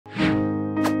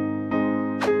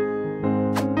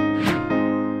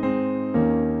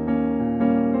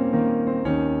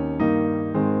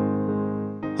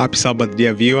Happy Sabbath,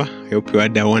 dear viewer. I hope you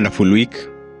had a wonderful week.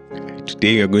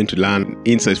 Today we are going to learn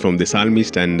insights from the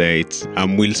psalmist, and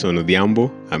I'm Wilson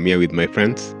Odhiambo. I'm here with my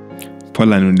friends.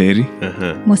 Paula Nunderi.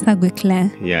 Mosagwe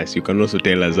Claire. Yes, you can also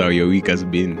tell us how your week has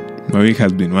been. My week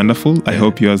has been wonderful. I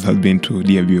hope yours has been too,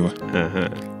 dear viewer.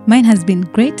 Mine has been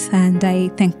great, and I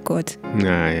thank God.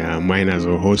 Yeah, mine has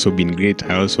also been great.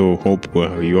 I also hope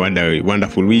you had a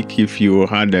wonderful week. If you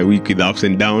had a week with ups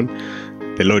and downs,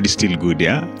 the Lord is still good,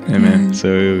 yeah? Amen.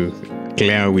 So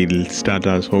Claire will start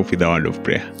us off with a word of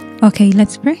prayer. Okay,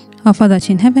 let's pray. Our Father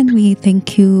in heaven, we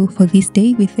thank you for this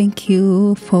day. We thank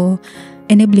you for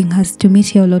enabling us to meet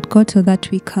here, Lord God, so that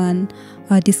we can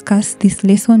discuss this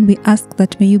lesson. We ask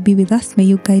that may you be with us, may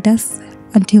you guide us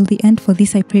until the end. For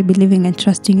this I pray, believing and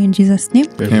trusting in Jesus' name.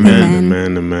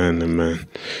 Amen.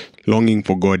 Longing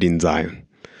for God in Zion.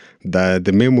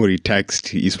 The memory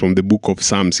text is from the book of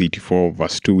Psalms 84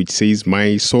 verse 2, which says,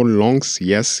 "My soul longs,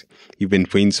 yes, even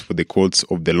faints for the courts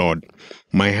of the Lord.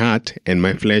 My heart and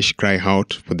my flesh cry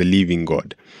out for the living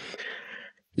God."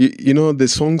 You know, the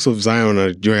songs of Zion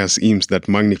are joyous hymns that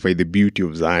magnify the beauty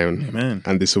of Zion. Amen.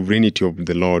 And the sovereignty of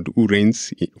the Lord who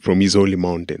reigns from his holy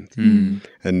mountains.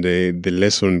 And the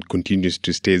lesson continues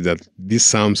to state that these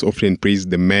psalms often praise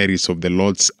the merits of the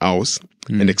Lord's house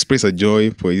and express a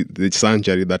joy for the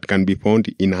sanctuary that can be found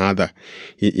in other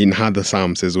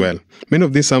psalms as well. Many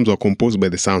of these psalms were composed by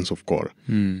the sons of Korah.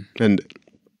 And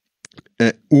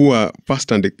who had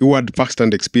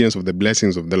first-hand experience of the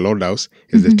blessings of the Lord's house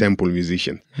is the temple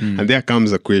musician. And there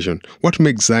comes a question: what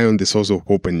makes Zion the source of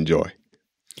hope and joy?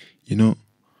 You know,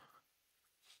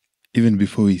 even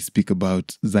before we speak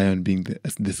about Zion being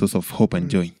the source of hope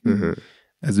and joy,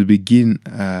 as we begin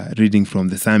reading from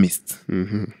the psalmist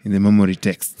in the memory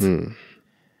text, the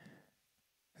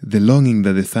longing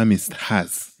that the psalmist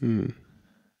has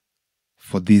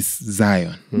for this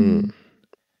Zion,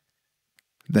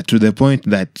 that to the point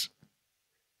that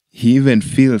he even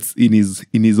feels in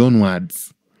his own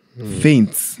words,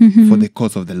 faints for the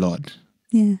cause of the Lord.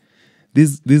 Yeah.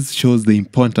 This shows the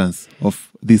importance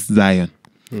of this Zion.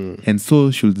 And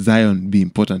so should Zion be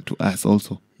important to us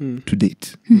also to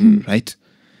date, right?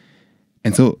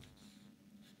 And so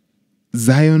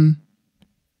Zion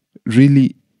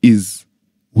really is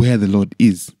where the Lord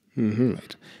is,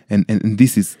 right? And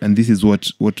this is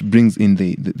what brings in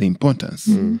the importance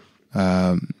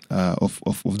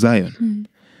of Zion,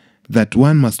 that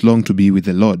one must long to be with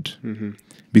the Lord,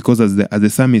 because as the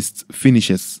psalmist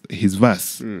finishes his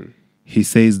verse, he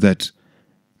says that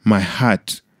my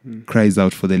heart cries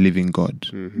out for the living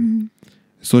God.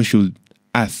 So should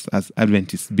us as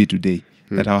Adventists be today,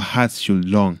 that our hearts should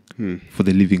long for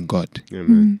the living God.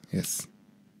 Yes.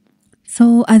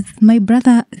 So as my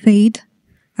brother said,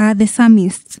 the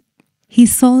psalmist,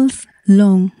 his soul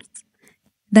longs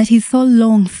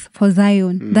for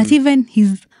Zion, that even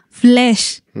his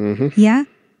flesh,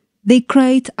 they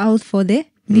cried out for the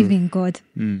living God.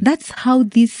 That's how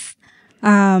this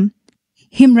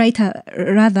hymn writer,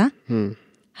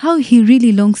 how he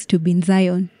really longs to be in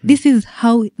Zion. This is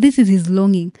his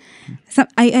longing. So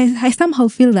I somehow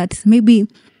feel that maybe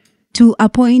to a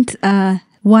point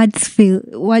words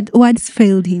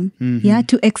failed him,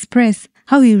 to express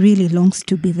how he really longs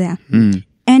to be there.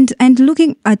 And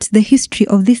looking at the history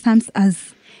of these psalms,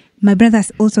 as my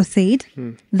brothers also said,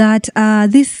 that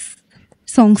these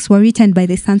songs were written by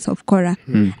the sons of Korah.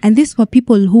 And these were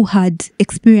people who had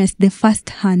experienced the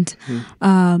first-hand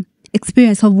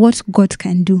experience of what God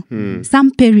can do.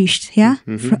 Some perished,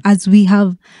 as we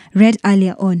have read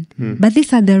earlier on. But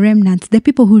these are the remnants, the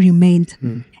people who remained.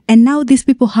 And now these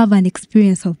people have an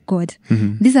experience of God.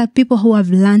 These are people who have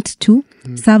learned to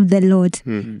serve the Lord.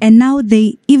 And now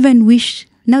they even wish,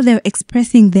 now they're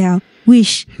expressing their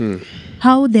wish,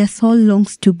 how their soul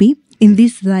longs to be in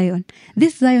this Zion.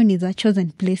 This Zion is a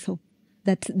chosen place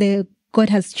that God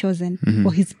has chosen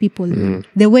for his people,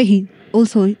 the way he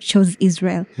also chose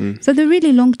Israel. So they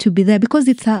really long to be there because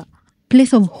it's a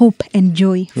place of hope and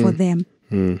joy for them.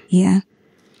 Yeah.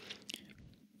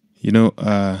 You know,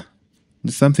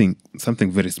 something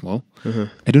very small.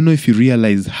 I don't know if you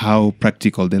realize how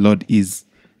practical the Lord is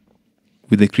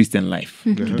with the Christian life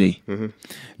today.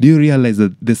 Do you realize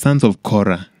that the sons of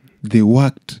Korah, they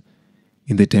worked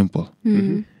in the temple?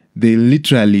 They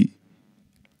literally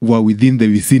were within the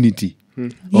vicinity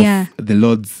of the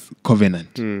Lord's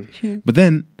covenant. But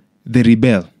then they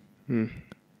rebel and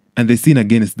they sin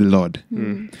against the Lord.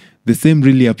 The same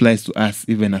really applies to us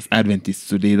even as Adventists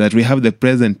today, that we have the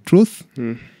present truth,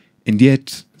 and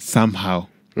yet somehow,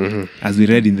 as we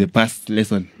read in the past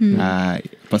lesson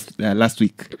last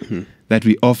week, that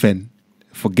we often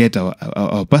forget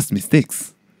our past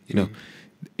mistakes. You know,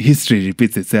 history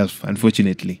repeats itself,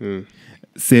 unfortunately.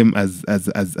 Same as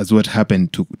what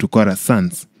happened to Korah's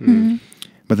sons.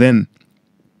 But then,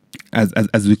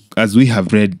 as we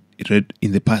have read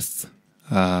in the past,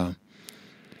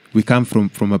 we come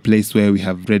from a place where we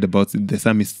have read about the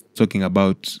psalmist talking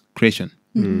about creation.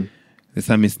 The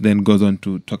psalmist then goes on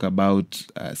to talk about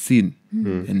sin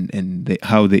and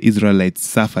how the Israelites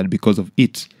suffered because of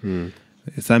it.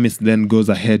 The psalmist then goes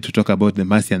ahead to talk about the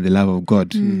mercy and the love of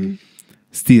God.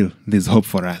 Still, there's hope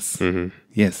for us.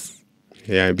 Yes.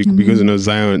 Yeah, because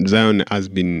Zion has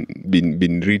been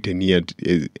written here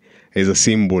as a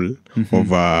symbol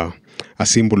of a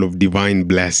symbol of divine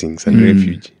blessings and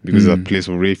refuge. Because a place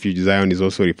of refuge, Zion is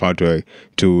also referred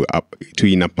to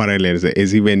in a parallel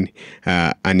as even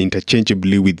and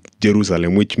interchangeably with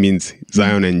Jerusalem, which means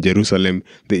Zion and Jerusalem.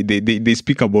 They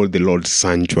speak about the Lord's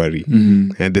sanctuary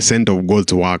and the center of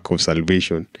God's work of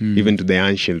salvation, even to the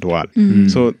ancient world.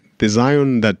 So the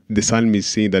Zion that the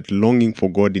psalmist saying that longing for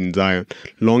God in Zion,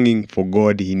 longing for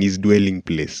God in His dwelling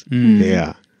place.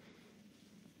 Yeah,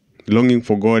 longing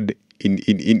for God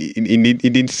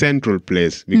in central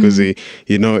place, because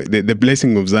the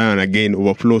blessing of Zion again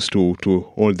overflows to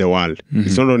all the world.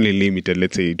 It's not only limited,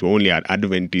 let's say, to only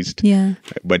Adventist,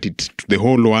 but it's to the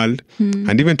whole world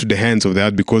and even to the hands of the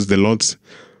earth, because the Lord's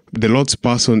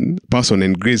person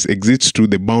and grace exists through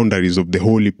the boundaries of the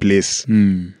holy place.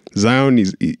 Zion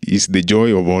is the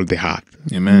joy of all the heart.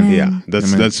 Amen. Yeah,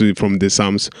 that's from the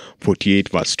Psalms 48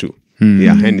 verse 2.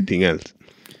 Yeah, anything else?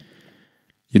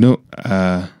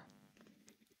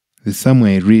 There's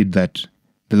somewhere I read that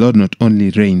the Lord not only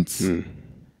reigns,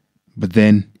 but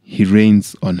then He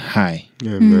reigns on high.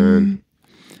 Amen.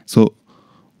 So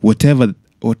whatever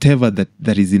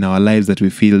that is in our lives that we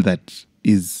feel that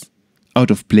is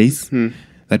out of place,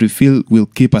 that we feel will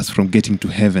keep us from getting to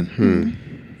heaven,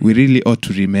 we really ought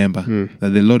to remember that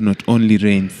the Lord not only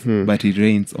reigns, but He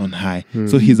reigns on high.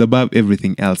 So He's above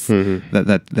everything else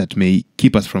that may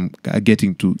keep us from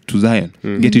getting to Zion,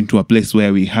 getting to a place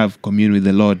where we have commune with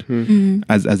the Lord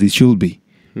as it should be.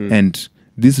 And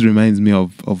this reminds me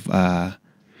of a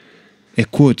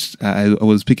quote. I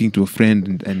was speaking to a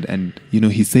friend, and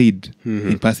he said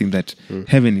in passing that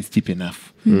heaven is cheap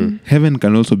enough. Heaven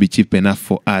can also be cheap enough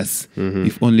for us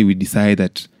if only we decide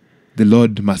that the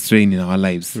Lord must reign in our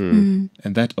lives. And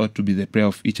that ought to be the prayer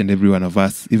of each and every one of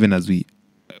us, even as we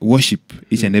worship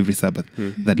each and every Sabbath,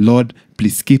 that Lord,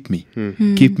 please keep me.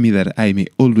 Keep me that I may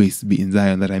always be in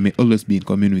Zion, that I may always be in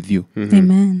commune with you.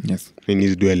 Amen. Yes. In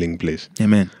His dwelling place.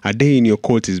 Amen. A day in your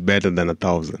court is better than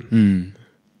 1,000.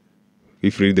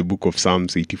 If you read the book of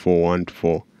Psalms 84,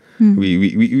 1-4,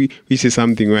 we say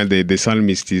something where the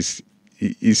psalmist is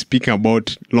speaking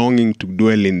about longing to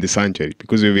dwell in the sanctuary,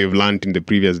 because we have learned in the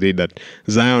previous day that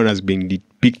Zion has been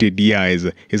depicted here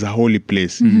as a holy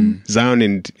place. Zion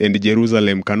and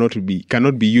Jerusalem cannot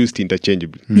be used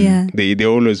interchangeably. They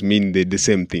always mean the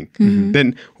same thing.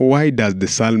 Then why does the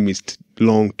psalmist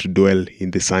long to dwell in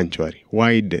the sanctuary?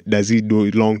 Why does he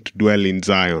long to dwell in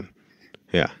Zion?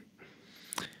 Yeah.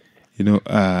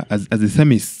 As the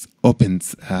psalmist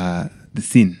opens the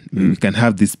scene, we can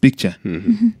have this picture.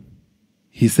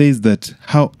 He says that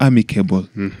how amicable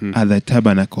are the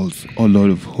tabernacles, O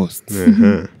Lord of hosts.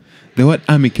 The word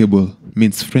amicable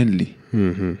means friendly,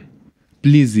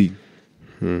 pleasing,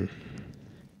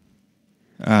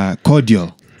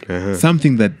 cordial,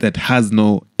 something that has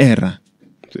no error.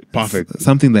 Perfect.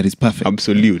 Something that is perfect.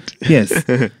 Absolute. Yes.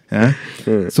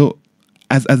 So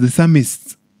as the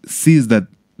psalmist sees that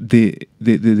the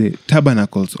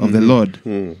tabernacles of the Lord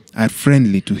are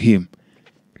friendly to him,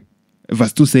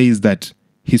 verse 2 says that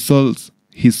his soul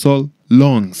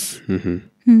longs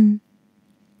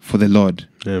for the Lord.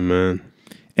 Amen.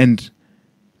 And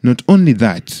not only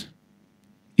that,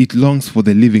 it longs for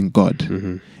the living God.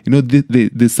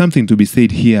 There's something to be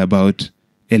said here about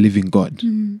a living God.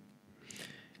 In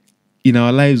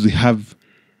our lives, we have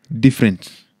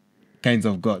different kinds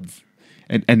of gods.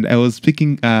 And I was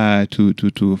speaking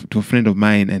to a friend of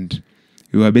mine, and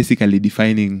we were basically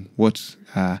defining what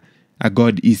a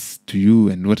God is to you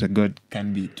and what a God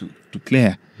can be to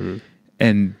Claire.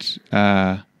 And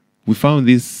we found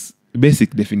this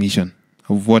basic definition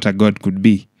of what a God could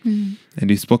be. And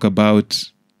we spoke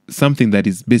about something that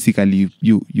is basically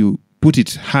you put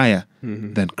it higher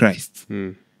than Christ.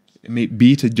 Be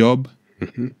it a job,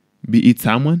 be it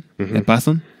someone, a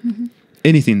person,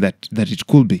 anything that it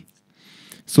could be.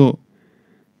 So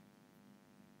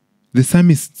the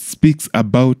psalmist speaks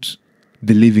about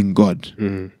the living God.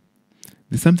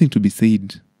 There's something to be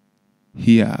said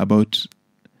here about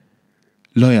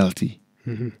loyalty,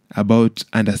 about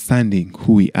understanding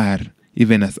who we are,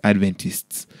 even as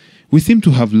Adventists. We seem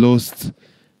to have lost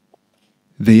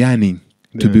the yearning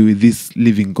to be with this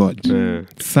living God. Yeah.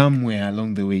 Somewhere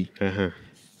along the way, Uh-huh.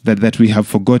 that we have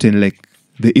forgotten, like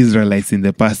the Israelites in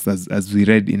the past, as we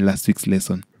read in last week's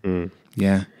lesson.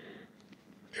 Yeah.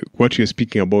 What you're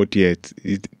speaking about here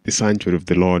is the sanctuary of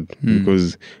the Lord,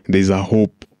 because there's a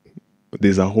hope.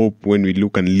 There's a hope when we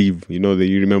look and live. You know,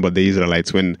 you remember the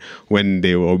Israelites when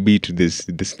they were beat the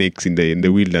snakes in the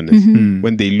wilderness.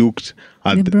 When they looked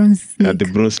at The bronze snake. at the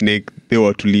bronze snake, they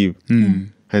were to live.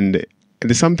 And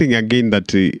there's something again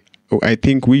that I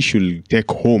think we should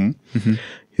take home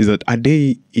is that a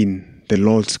day in the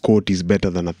Lord's court is better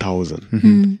than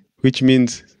 1,000, which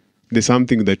means there's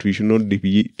something that we should not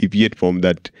deviate from.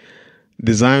 That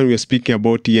the Zion we're speaking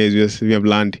about here, is we have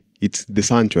learned, it's the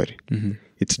sanctuary.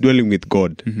 It's dwelling with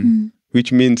God,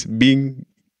 which means being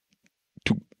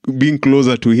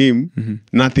closer to Him,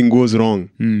 nothing goes wrong.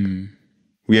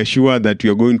 We are sure that we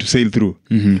are going to sail through.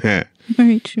 Yeah.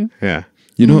 Very true. Yeah.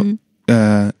 You know,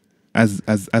 as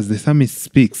the psalmist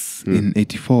speaks in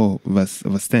 84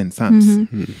 verse 10 Psalms,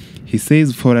 he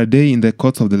says, "For a day in the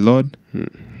courts of the Lord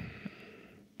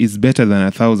is better than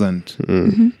 1,000.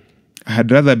 I had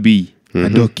rather be a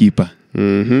doorkeeper."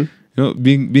 You know,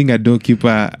 being a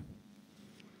doorkeeper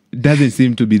doesn't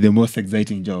seem to be the most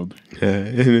exciting job. But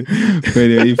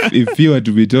if you were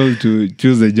to be told to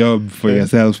choose a job for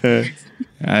yourself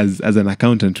as an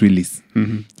accountant, really,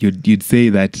 you'd say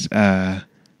that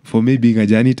for me, being a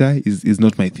janitor is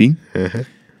not my thing.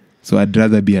 So I'd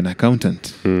rather be an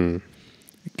accountant.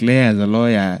 Claire, as a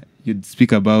lawyer, you'd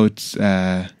speak about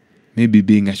maybe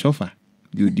being a chauffeur.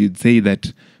 You'd say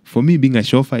that for me, being a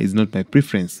chauffeur is not my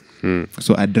preference.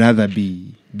 So I'd rather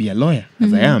be a lawyer,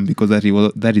 as I am, because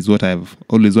that is what I've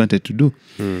always wanted to do.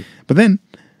 But then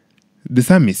the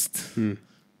psalmist,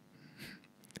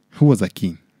 who was a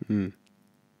king,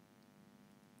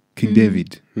 King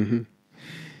David,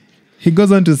 he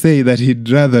goes on to say that he'd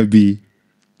rather be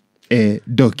a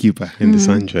doorkeeper In the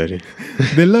sanctuary.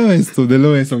 the lowest of the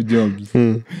lowest of jobs.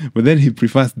 But then he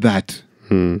prefers that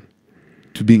to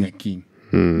being a king.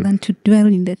 Than to dwell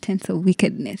in the tents of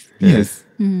wickedness. Yes.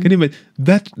 Can you imagine?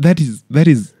 That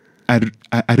is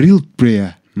a real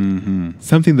prayer.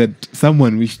 Something that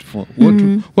someone wished for.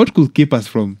 What could keep us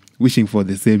from wishing for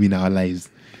the same in our lives?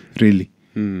 Really?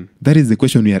 That is the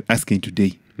question we are asking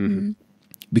today.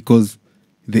 Because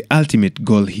the ultimate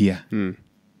goal here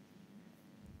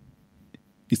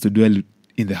is to dwell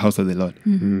in the house of the Lord.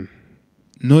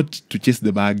 Not to chase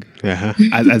the bag,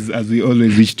 as we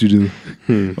always wish to do.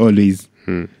 Always.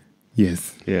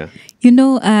 Yes. Yeah. You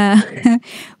know,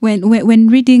 when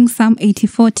reading Psalm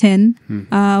 84:10,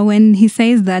 when he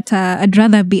says that I'd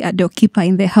rather be a doorkeeper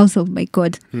in the house of my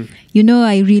God, you know,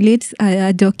 I relate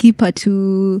a doorkeeper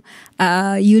to,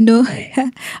 a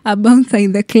bouncer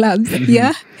in the clubs.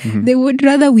 Yeah, they would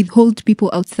rather withhold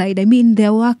people outside. I mean,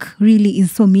 their work really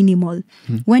is so minimal.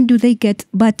 When do they get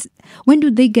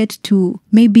to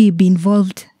maybe be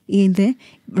involved in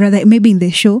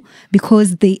the show,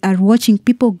 because they are watching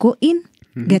people go in,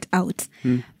 get out.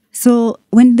 So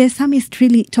when the psalmist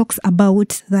really talks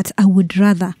about that, I would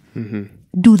rather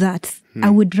do that. I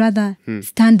would rather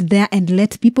stand there and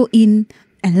let people in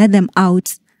and let them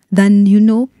out than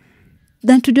to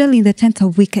dwell in the tent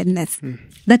of wickedness.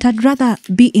 That I'd rather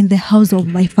be in the house of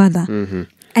my Father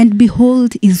and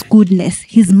behold His goodness,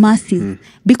 His mercy,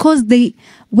 because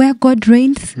where God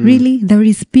reigns, really there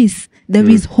is peace. There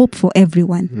is hope for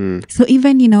everyone. So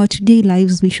even in our today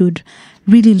lives, we should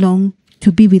really long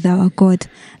to be with our God,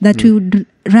 that we would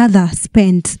rather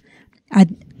spend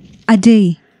a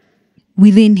day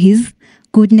within His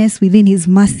goodness, within His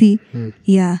mercy,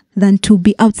 than to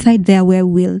be outside there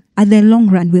where at the long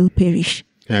run, we'll perish.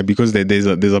 Yeah, because there's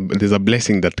a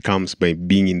blessing that comes by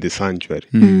being in the sanctuary.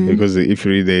 Because if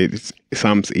you read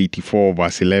Psalms 84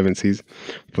 verse 11 says,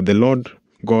 "For the Lord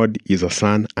God is a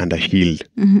sun and a shield.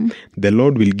 The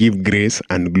Lord will give grace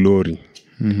and glory.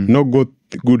 No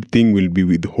good thing will be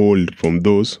withheld from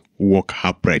those who walk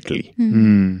uprightly."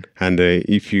 And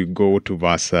if you go to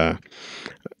verse,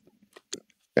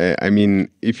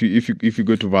 if you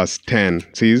go to verse 10,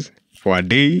 it says, "For a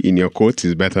day in your courts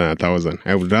is better than 1,000.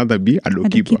 I would rather be a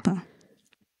doorkeeper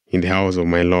in the house of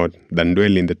my Lord than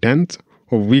dwell in the tent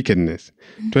of wickedness."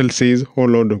 12 says, "O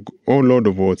Lord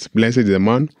of hosts, blessed is the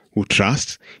man who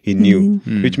trusts in you."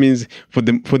 Which means for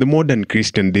the modern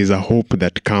Christian, there's a hope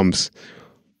that comes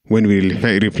when we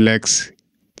reflect.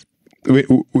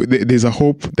 There's a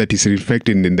hope that is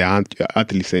reflected in the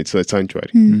earthly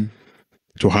sanctuary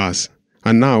to us.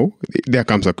 And now there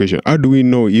comes a question: how do we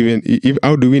now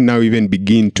even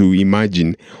begin to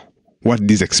imagine what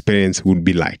this experience would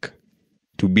be like,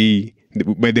 to be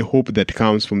by the hope that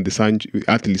comes from the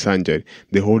earthly sanctuary,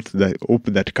 the hope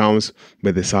that comes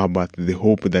by the Sabbath, the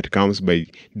hope that comes by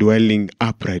dwelling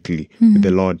uprightly with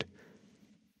the Lord.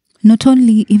 Not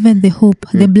only even the hope,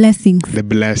 the blessings. The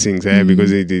blessings,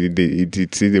 because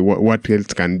what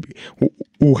else can be?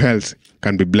 Who else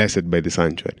can be blessed by the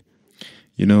sanctuary?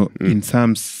 You know, in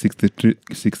Psalm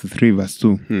 63 verse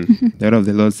 2, the word of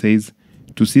the Lord says,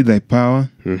 to see thy power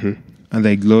and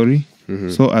thy glory,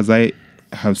 so as I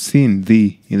have seen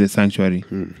thee in the sanctuary.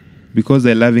 Because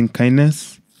thy loving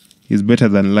kindness is better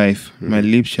than life, my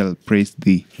lips shall praise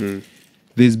thee.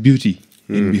 There's beauty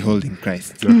in beholding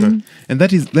Christ. And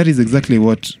that is exactly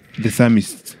what the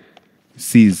psalmist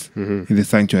sees in the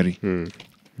sanctuary.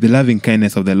 The loving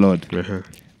kindness of the Lord,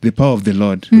 the power of the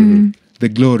Lord, the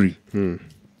glory.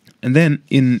 And then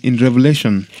in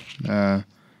Revelation,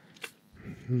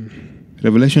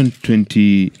 Revelation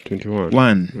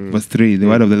 21 verse 3, the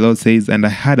word of the Lord says, and I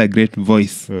heard a great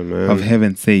voice of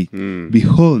heaven say,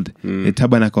 behold, the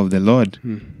tabernacle of the Lord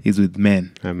is with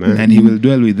men, and he will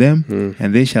dwell with them,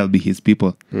 and they shall be his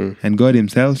people, and God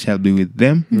himself shall be with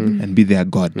them and be their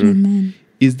God.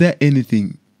 Is there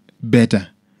anything better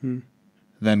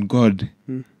than God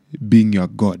being your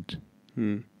God?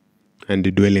 And the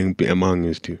dwelling among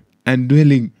us too. And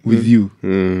dwelling with you.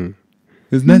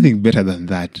 There's nothing better than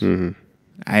that.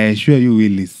 I assure you,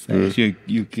 Willis. I assure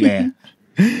you, Claire.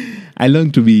 I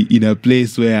long to be in a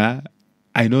place where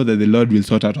I know that the Lord will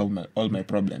sort out all my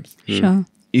problems. Sure.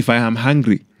 If I am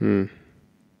hungry,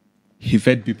 he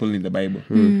fed people in the Bible.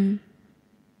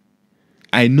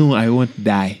 I know I won't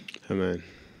die. Amen.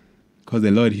 Because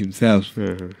the Lord himself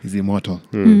is immortal.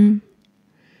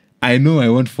 I know I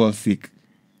won't fall sick.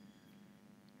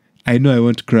 I know I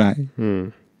won't cry.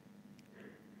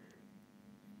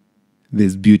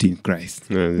 There's beauty in Christ.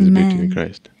 There's beauty in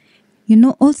Christ. You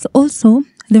know, also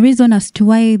the reason as to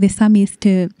why the psalmist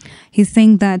he's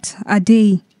saying that a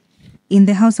day in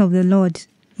the house of the Lord,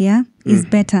 is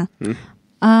better.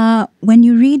 When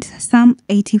you read Psalm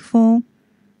 84,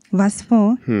 verse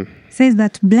 4, says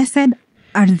that blessed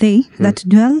are they that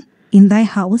dwell in thy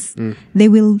house; they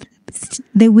will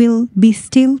be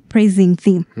still praising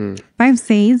thee. 5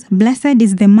 says, blessed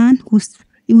is the man whose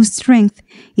strength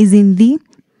is in thee,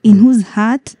 in whose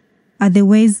heart are the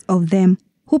ways of them,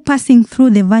 who passing through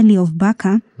the valley of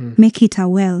Baca make it a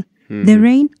well. The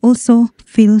rain also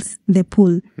fills the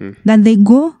pool, that they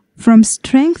go from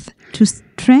strength to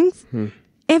strength.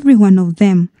 Every one of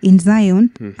them in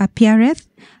Zion appeareth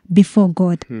before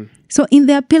God. So in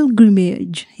their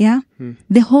pilgrimage,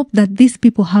 the hope that these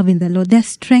people have in the Lord, they're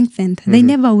strengthened. They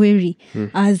never weary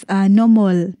as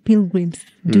normal pilgrims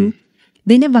do.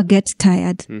 They never get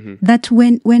tired. That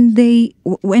when they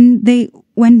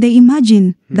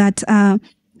imagine that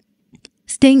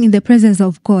staying in the presence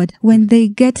of God, when they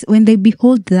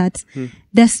behold that,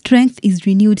 their strength is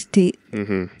renewed day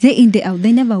in, day out.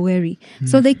 They never weary.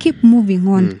 So they keep moving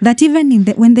on. That even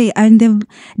when they are in the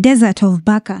desert of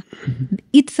Baca,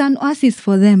 it's an oasis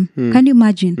for them. Can you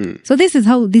imagine? So this is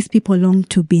how these people long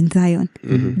to be in Zion.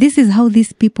 This is how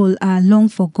these people long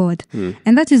for God.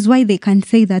 And that is why they can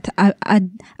say that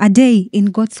a day in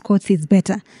God's courts is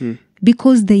better.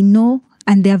 Because they know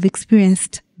and they have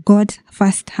experienced God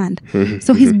firsthand.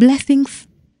 So his blessings,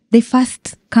 they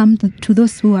first come to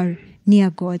those who are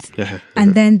near God,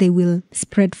 and then they will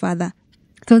spread further.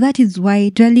 So that is why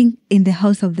dwelling in the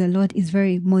house of the Lord is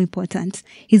very more important.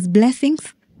 His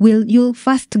blessings you'll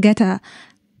first get a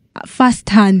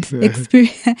first-hand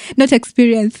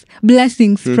experience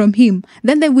blessings from him.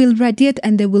 Then they will radiate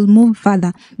and they will move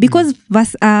further. Because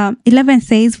verse 11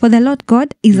 says, for the Lord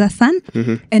God is a sun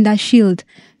and a shield.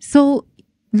 So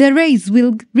the rays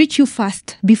will reach you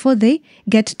first before they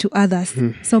get to others.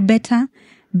 So better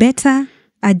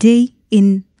a day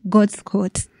in God's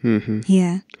court.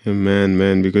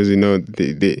 Man, because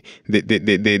the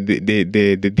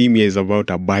theme here is about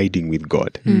abiding with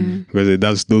God. Because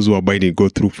that's those who abide in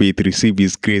God through faith receive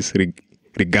his grace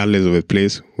regardless of the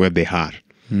place where they are.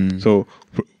 So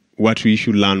what we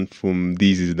should learn from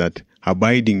this is that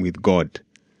abiding with God,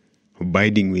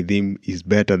 abiding with him is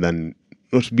better than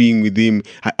not being with him.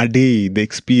 A day, the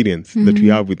experience that we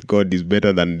have with God is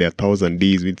better than the 1,000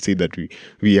 days. We'd say that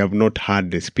we have not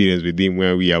had the experience with him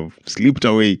where we have slipped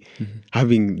away.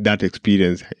 Having that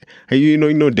experience,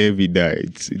 David,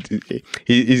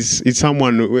 it's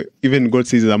someone, even God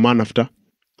says, a man after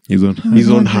his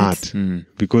own heart.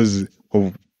 Because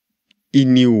of he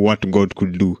knew what God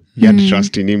could do. He had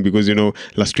trust in him, because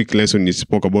last week's lesson he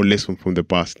spoke about lesson from the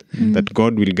past, that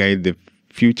God will guide the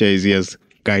future as he has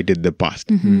guided the past,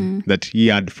 that he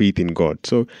had faith in God.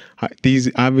 So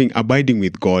abiding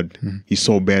with God is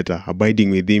so better. Abiding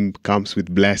with him comes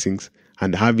with blessings,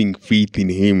 and having faith in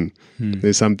him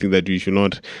is something that we should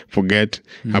not forget.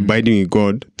 Abiding with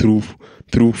God through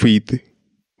faith,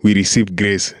 we receive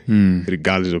grace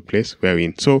regardless of place where we're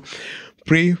in. So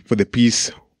pray for the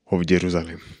peace of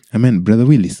Jerusalem. Amen. Brother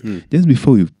Willis, just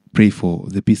before we pray for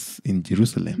the peace in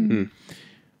Jerusalem,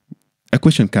 a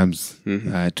question comes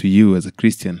to you as a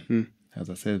Christian, as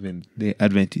a Seventh-day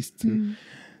Adventist.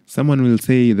 Someone will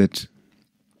say that,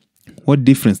 what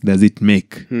difference does it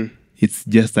make? It's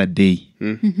just a day.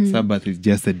 Sabbath is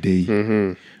just a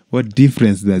day. What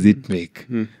difference does it make?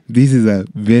 This is a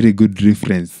very good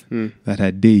reference that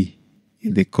a day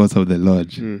in the cause of the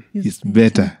Lord is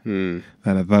better than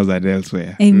 1,000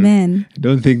 elsewhere. Amen. I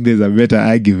don't think there's a better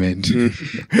argument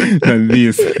than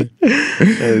this.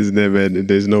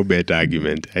 There's no better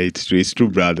argument. It's true,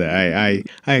 brother. I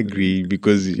agree,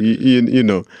 because you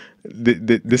know,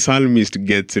 the psalmist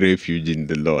gets refuge in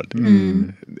the Lord,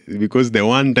 because the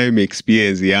one-time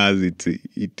experience he has,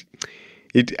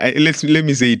 let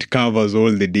me say, it covers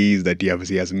all the days that he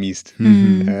has missed.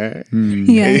 Yeah,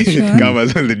 It sure.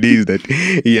 covers all the days that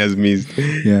he has missed.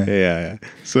 Yeah.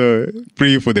 So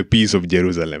pray for the peace of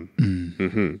Jerusalem.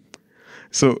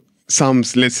 So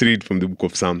Psalms, let's read from the book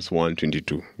of Psalms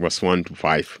 122, verse 1 to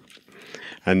 5,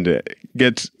 and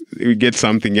we get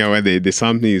something here where the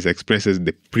psalmist expresses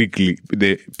the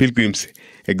pilgrims'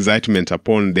 excitement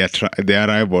upon their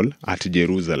arrival at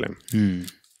Jerusalem.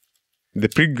 The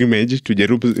pilgrimage to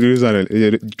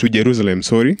Jerusalem,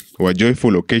 were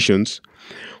joyful occasions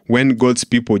when God's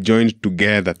people joined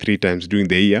together 3 times during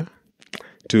the year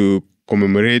to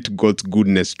commemorate God's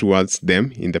goodness towards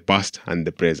them in the past and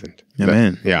the present.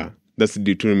 Amen. That's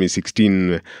Deuteronomy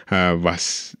 16,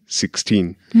 verse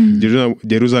 16.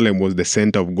 Jerusalem was the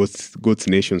center of God's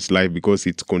nation's life, because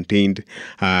it contained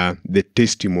the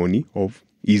testimony of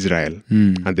Israel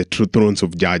and the true thrones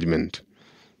of judgment.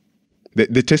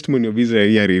 The testimony of Israel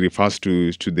here refers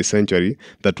to the sanctuary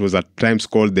that was at times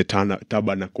called the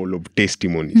tabernacle of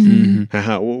testimonies.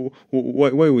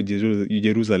 Why would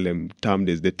Jerusalem termed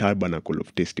as the tabernacle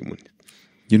of testimonies?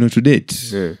 You know, to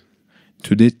date,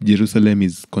 Jerusalem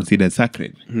is considered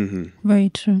sacred. Very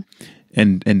true.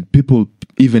 And people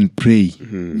even pray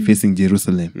facing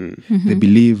Jerusalem. They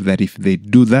believe that if they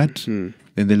do that, then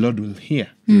the Lord will hear.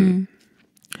 And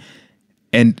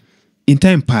in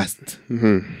time past,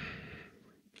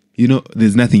 you know,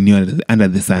 there's nothing new under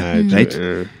the sun,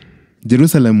 right?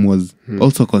 Jerusalem was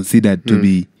also considered to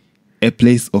be a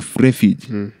place of refuge,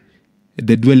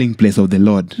 the dwelling place of the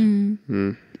Lord.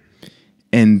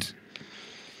 And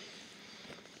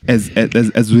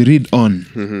as we read on,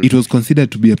 it was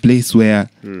considered to be a place where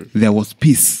there was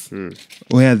peace,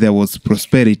 where there was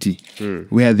prosperity,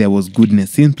 where there was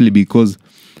goodness, simply because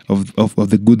of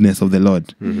the goodness of the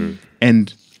Lord.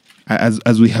 And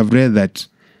as we have read that,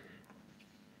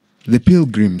 the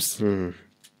pilgrims,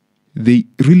 they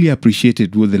really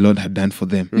appreciated what the Lord had done for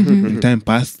them in time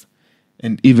past,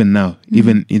 and even now,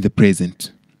 even in the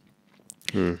present.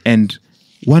 And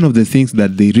one of the things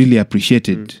that they really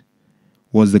appreciated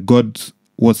was God's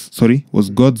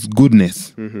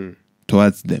goodness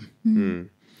towards them.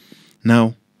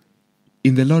 Now,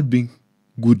 in the Lord being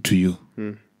good to you,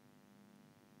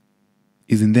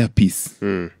 isn't there peace?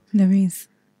 There is.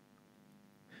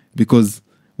 Because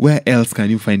where else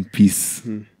can you find peace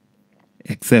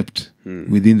except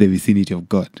within the vicinity of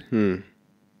God?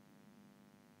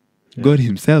 God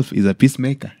himself is a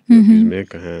peacemaker.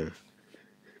 Peacemaker,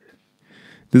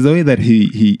 There's a way that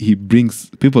he brings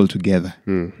people together.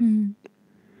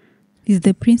 He's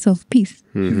the Prince of Peace.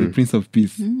 He's the Prince of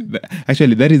Peace.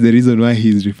 Actually, that is the reason why he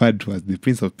is referred to as the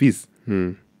Prince of Peace.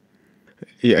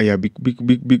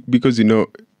 Because you know,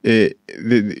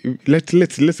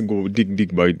 let's go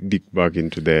dig back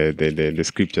into the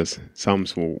scriptures.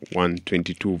 Psalms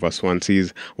 122 verse 1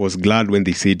 says, "Was glad when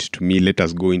they said to me, let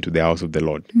us go into the house of the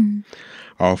Lord.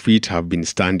 Our feet have been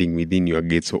standing within your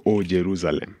gates, O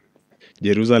Jerusalem."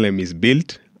 Jerusalem is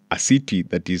built, a city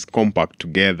that is compact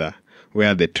together,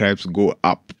 where the tribes go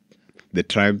up, the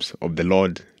tribes of the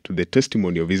Lord, to the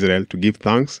testimony of Israel, to give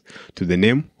thanks to the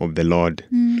name of the Lord.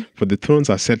 For the thrones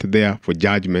are set there for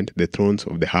judgment, the thrones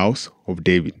of the house of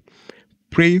David.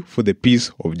 Pray for the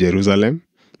peace of Jerusalem.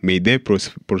 May they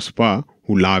prosper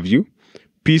who love you.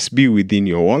 Peace be within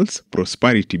your walls,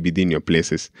 prosperity within your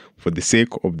places, for the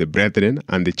sake of the brethren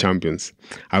and the champions.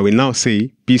 I will now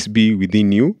say, peace be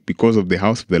within you, because of the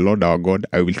house of the Lord our God,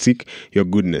 I will seek your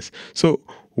goodness. So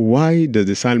why does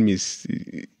the psalmist,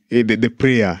 the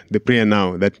prayer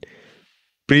now, that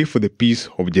pray for the peace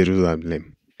of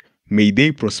Jerusalem? may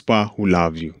they prosper who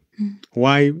love you.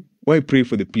 Why pray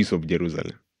for the peace of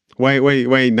Jerusalem?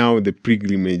 Why now the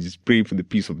pilgrimage is pray for the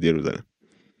peace of Jerusalem?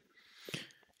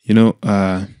 You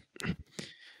know,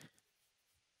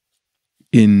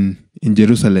 in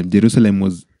Jerusalem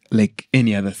was like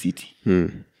any other city,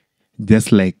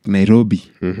 just like Nairobi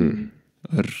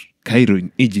or Cairo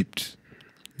in Egypt,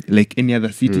 like any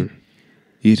other city.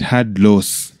 It had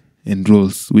laws and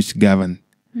rules which govern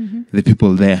the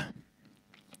people there.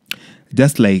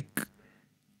 Just like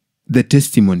the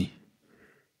testimony,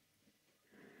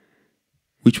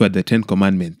 which were the 10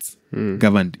 Commandments,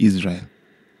 governed Israel.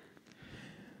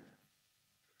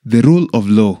 The rule of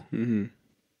law and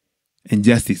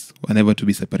justice were never to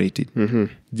be separated.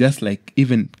 Just like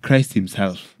even Christ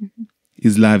himself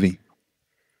is loving,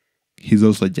 he's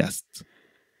also just.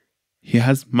 He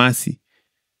has mercy,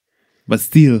 but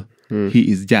still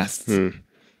he is just.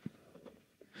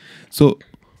 So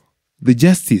the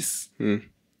justice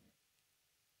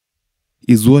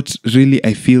is what really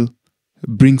I feel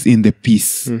brings in the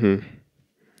peace in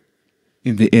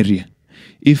the area.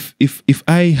 If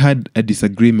I had a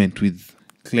disagreement with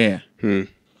Claire,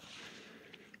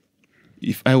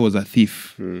 if I was a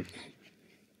thief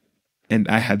and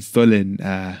I had stolen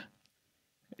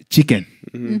chicken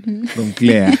from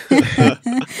Claire,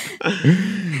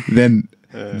 then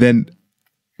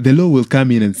the law will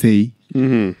come in and say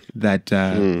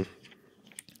that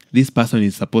this person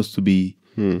is supposed to be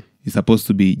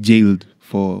jailed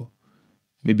for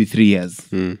maybe 3 years.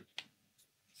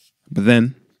 But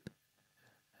then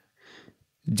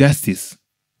justice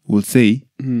will say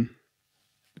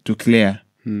to Claire,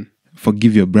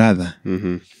 forgive your brother.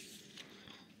 And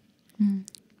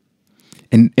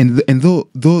though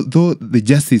the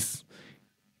justice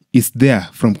is there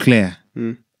from Claire,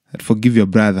 that forgive your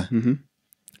brother,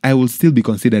 I will still be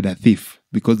considered a thief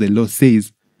because the law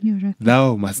says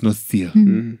thou must not steal.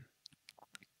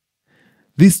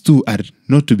 These two are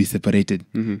not to be separated.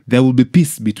 There will be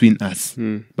peace between us,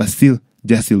 but still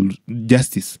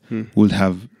justice would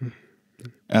have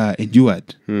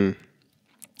endured.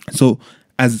 So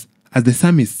as the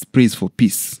psalmist prays for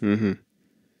peace,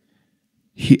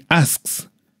 he asks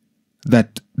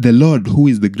that the Lord, who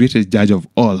is the greatest judge of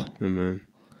all,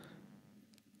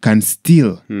 can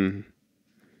still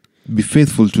be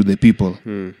faithful to the people,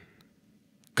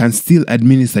 can still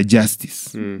administer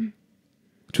justice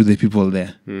to the people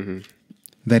there.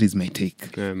 That is my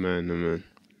take. Amen.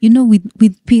 You know,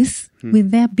 with peace,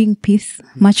 with there being peace,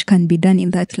 much can be done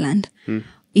in that land.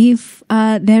 If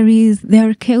there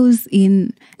are chaos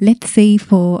in, let's say,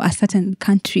 for a certain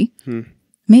country,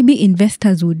 maybe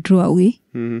investors would draw away.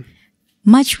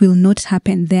 Much will not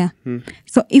happen there.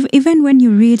 So even when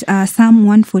you read Psalm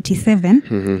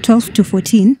 147, 12 to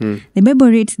 14, the Bible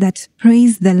reads that,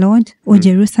 praise the Lord, O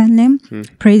Jerusalem,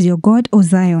 praise your God, O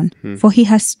Zion, for he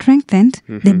has strengthened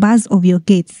the bars of your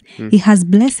gates. He has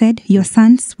blessed your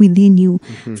sons within you.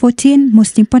 14,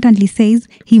 most importantly, says,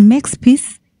 he makes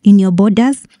peace in your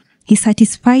borders. He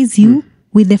satisfies you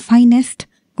with the finest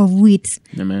of wheat.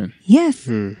 Amen. Yes.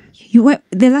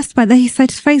 The last part, that he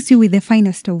satisfies you with the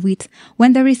finest of wheat.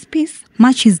 When there is peace,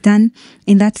 much is done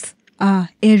in that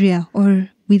area or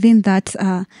within that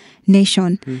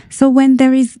nation. So when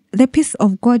there is the peace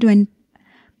of God, when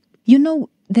you know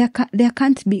there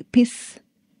can't be peace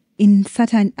in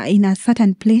a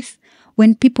certain place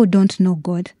when people don't know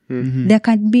God. There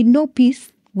can be no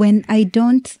peace when I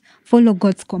don't follow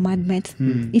God's commandment.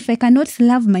 If I cannot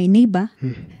love my neighbor,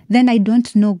 then I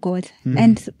don't know God.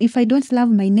 And if I don't love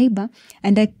my neighbor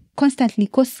and I constantly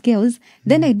cause chaos,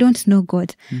 then I don't know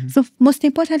God. So most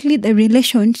importantly, the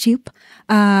relationship,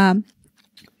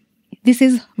 this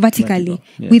is vertically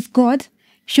with God,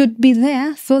 should be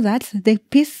there so that the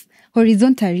peace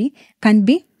horizontally can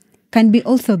be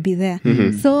also be there.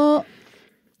 So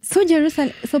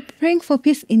Jerusalem. So praying for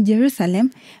peace in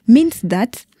Jerusalem means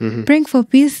that praying for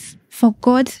peace for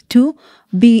God to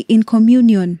be in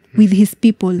communion with his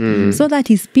people, so that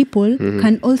his people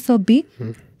can also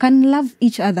can love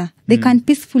each other. They can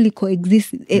peacefully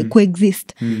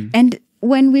coexist. And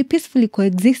when we peacefully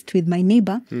coexist with my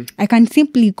neighbor, I can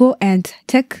simply go and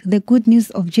take the good news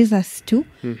of Jesus to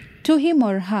him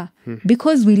or her,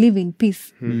 because we live in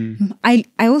peace. I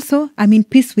also am in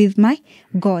peace with my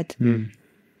God.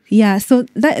 Yeah, so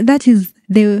that is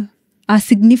the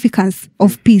significance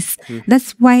of peace.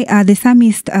 That's why the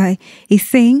psalmist is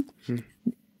saying,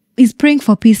 is praying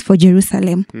for peace for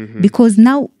Jerusalem. Because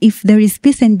now if there is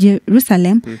peace in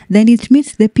Jerusalem, then it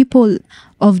means the people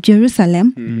of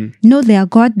Jerusalem know their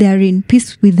God, they are in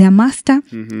peace with their master.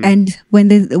 And when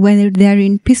they are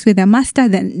in peace with their master,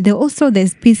 then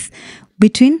there's peace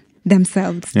between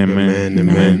themselves. Amen.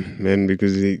 Amen.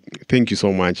 Because thank you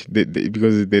so much.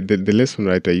 Because the lesson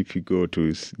writer, if you go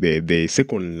to the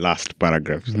second last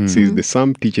paragraph, it says the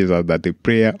psalm teaches us that the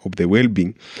prayer of the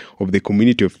well-being of the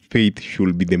community of faith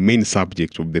should be the main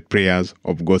subject of the prayers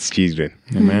of God's children.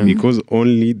 Amen. Because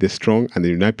only the strong and the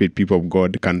united people of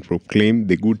God can proclaim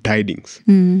the good tidings.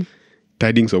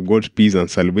 Tidings of God's peace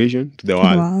and salvation to the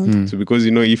world. So because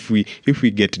if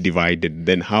we get divided,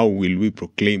 then how will we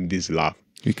proclaim this love?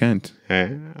 We can't.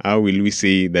 How will we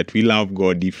say that we love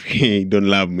God if we don't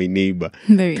love my neighbor?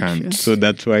 Very Can't. true. So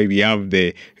that's why we have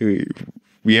the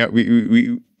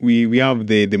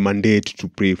mandate to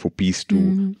pray for peace,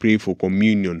 to pray for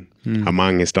communion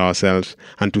amongst ourselves,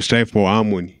 and to strive for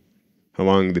harmony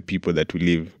among the people that we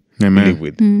live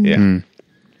with.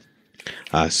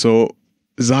 So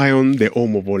Zion, the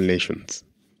home of all nations.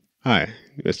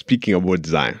 We're speaking about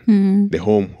Zion, the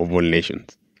home of all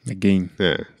nations. Again.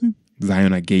 Yeah.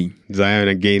 Zion again. Zion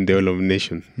again, the whole of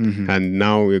nation. And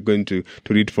now we're going to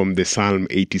read from the Psalm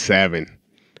 87.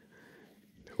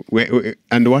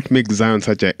 And what makes Zion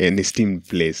such an esteemed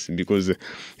place? Because,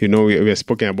 we are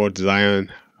speaking about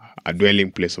Zion, a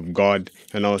dwelling place of God.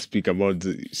 And now speak about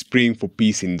the spring for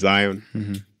peace in Zion.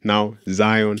 Now,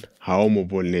 Zion, a home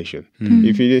of all nations.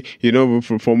 If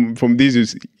from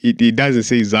this, it doesn't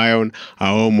say Zion, a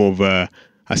home of a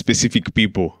specific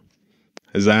people.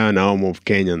 Zion, a home of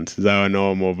Kenyans. Zion, a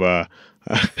home of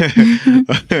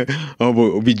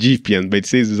of Egyptians. But it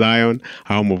says Zion,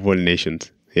 a home of all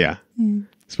nations. Yeah.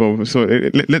 So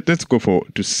let's go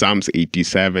to Psalms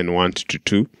 87, 1 to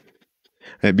 2.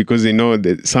 Because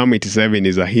the Psalm 87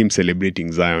 is a hymn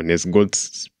celebrating Zion as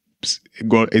God's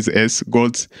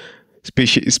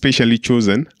specially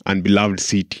chosen and beloved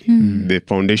city. The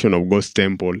foundation of God's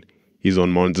temple is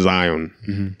on Mount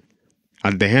Zion.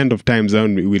 At the end of time,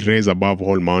 Zion will rise above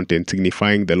all mountains,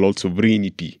 signifying the Lord's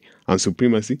sovereignty and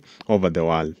supremacy over the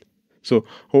world. So,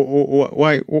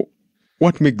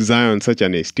 what makes Zion such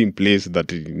an esteemed place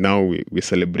that now we're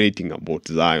celebrating about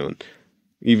Zion?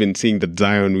 Even saying that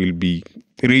Zion will be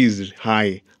raised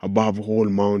high above all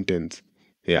mountains.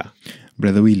 Yeah.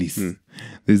 Brother Willis,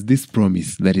 there's this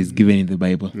promise that is given in the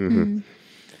Bible.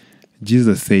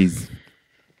 Jesus says,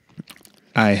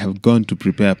 I have gone to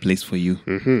prepare a place for you,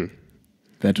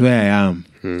 that where I am,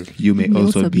 you may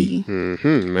also be.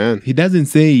 Man. He doesn't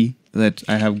say that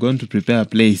I have gone to prepare a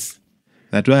place,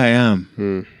 that where I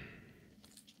am,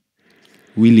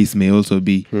 Willis may also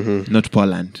be, not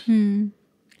Poland.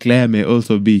 Claire may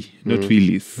also be, not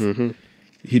Willis.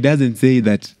 He doesn't say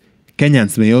that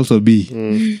Kenyans may also be,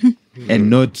 and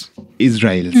not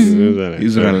Israelites.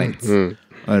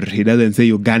 Or he doesn't say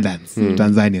Ugandans,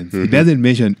 Tanzanians. He doesn't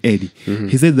mention Eddie.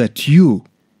 He says that you.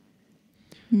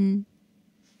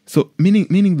 So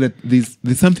meaning that there's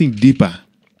something deeper.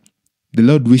 The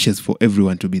Lord wishes for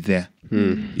everyone to be there.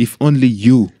 If only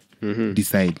you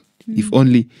decide. If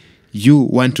only you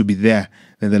want to be there,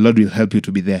 then the Lord will help you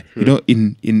to be there.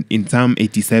 In Psalm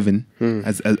 87,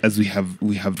 as we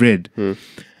have read,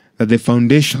 that the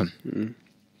foundation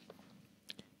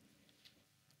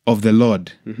of the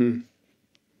Lord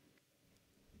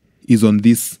is on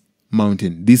this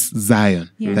mountain, this Zion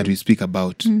that we speak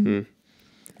about. And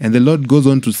the Lord goes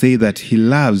on to say that he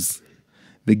loves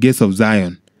the gates of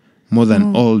Zion more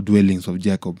than all dwellings of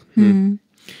Jacob.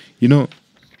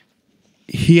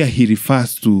 Here he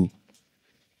refers to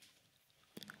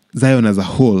Zion as a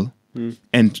whole,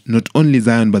 and not only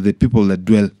Zion, but the people that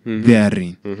dwell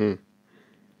therein.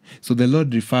 So the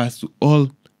Lord refers to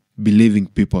all believing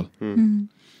people,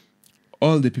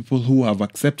 all the people who have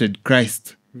accepted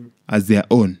Christ as their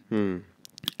own.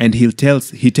 And he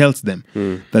tells them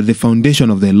that the foundation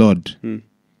of the Lord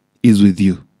is with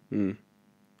you.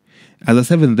 As a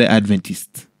Seventh-day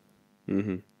Adventist,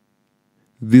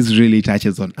 this really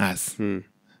touches on us.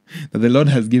 That the Lord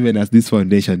has given us this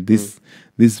foundation, this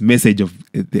message of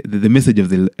the message of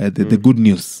the good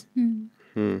news.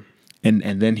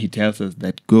 And then he tells us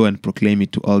that go and proclaim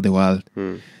it to all the world,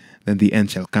 then the end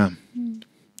shall come.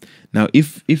 Now,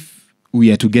 if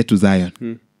we are to get to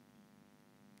Zion,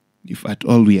 if at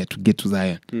all we are to get to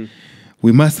Zion,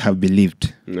 we must have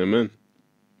believed. Amen.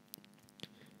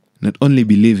 Not only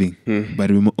believing,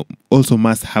 but we also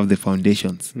must have the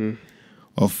foundations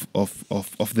of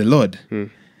the Lord.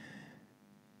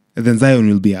 Then Zion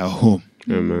will be our home.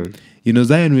 Amen.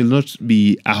 Zion will not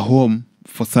be a home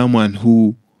for someone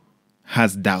who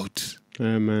has doubt.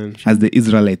 Amen. As the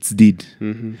Israelites did.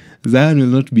 Zion will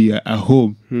not be a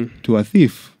home to a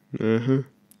thief.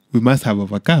 We must have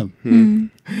overcome.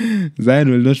 Zion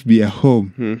will not be a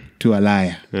home to a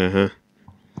liar.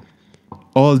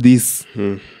 All these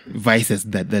vices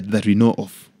that we know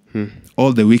of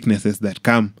all the weaknesses that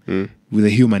come with the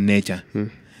human nature.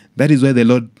 That is where the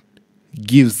Lord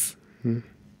gives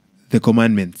the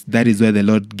commandments. That is where the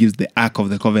Lord gives the Ark of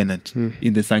the Covenant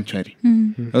in the sanctuary.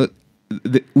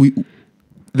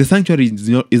 The sanctuary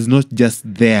is not just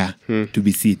there to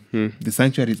be seen. The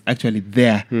sanctuary is actually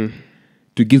there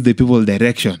to give the people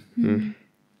direction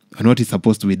on what is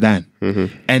supposed to be done.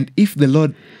 And if the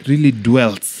Lord really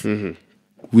dwells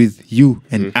with you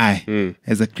and I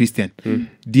as a Christian,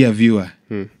 dear viewer,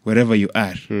 wherever you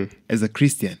are, as a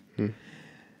Christian,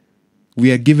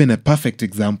 we are given a perfect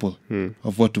example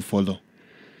of what to follow.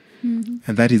 And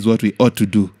that is what we ought to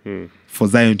do for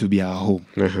Zion to be our home.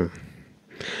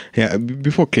 Yeah,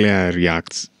 before Claire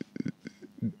reacts,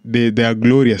 there are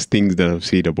glorious things that I've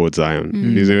said about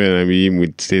Zion. This is when I mean,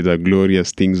 would say the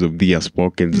glorious things of thee are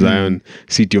spoken, Zion,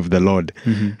 city of the Lord.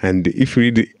 And if you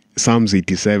read Psalms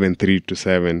 87,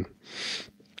 3-7,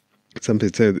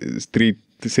 something says, 3,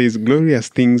 it says, glorious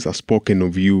things are spoken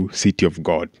of you, city of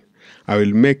God. I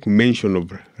will make mention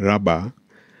of Rahab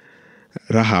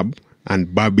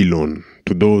and Babylon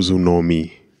to those who know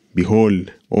me.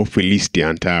 Behold, O Philistia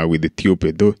and Tyre with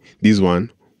Ethiopia, though this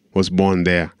one was born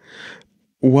there.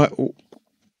 What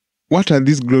are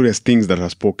these glorious things that are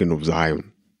spoken of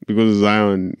Zion? Because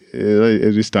Zion,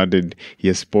 as we started,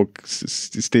 he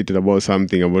stated about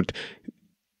something about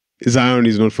Zion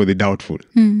is not for the doubtful.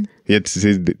 Yet it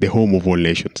says the home of all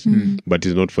nations, but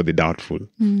it's not for the doubtful,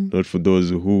 not for those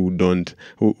who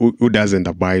doesn't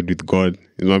abide with God.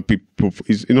 It's not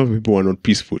people who are not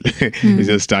peaceful. We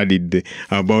just studied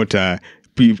about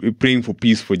praying for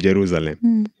peace for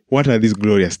Jerusalem. What are these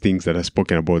glorious things that are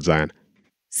spoken about Zion?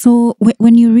 So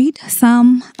when you read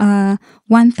Psalm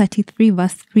 133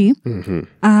 verse 3,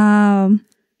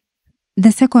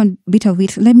 the second bit of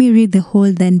it, let me read the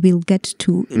whole, then we'll get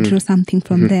to draw something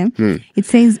from there. It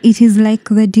says, it is like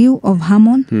the dew of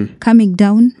Hermon coming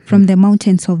down from the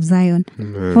mountains of Zion.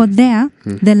 For there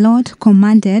the Lord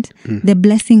commanded the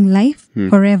blessing life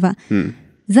forever.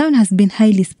 Zion has been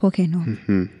highly spoken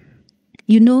of.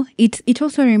 You know, it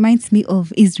also reminds me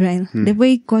of Israel, the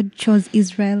way God chose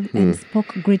Israel and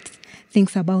spoke great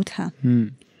things about her.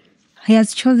 He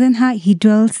has chosen her, he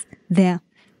dwells there.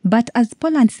 But as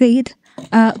Poland said,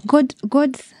 God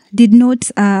did not,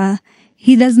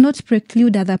 he does not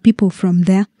preclude other people from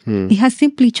there. He has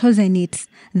simply chosen it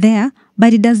there,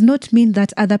 but it does not mean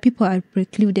that other people are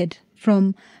precluded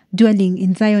from dwelling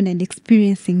in Zion and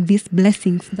experiencing these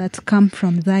blessings that come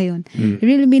from Zion. It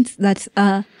really means that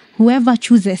whoever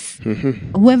chooses,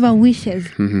 whoever wishes,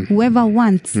 whoever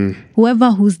wants,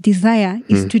 whoever whose desire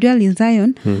is to dwell in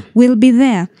Zion will be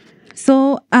there.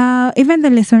 So even the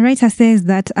lesson writer says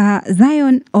that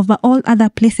Zion, over all other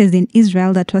places in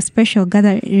Israel that were special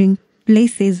gathering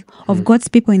places of God's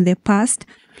people in the past,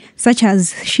 such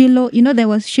as Shiloh, you know, there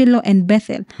was Shiloh and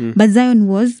Bethel, but Zion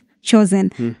was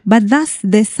chosen. But thus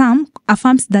the psalm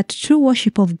affirms that true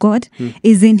worship of God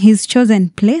is in his chosen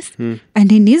place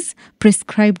and in his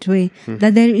prescribed way,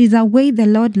 that there is a way the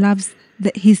Lord loves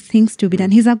his things to be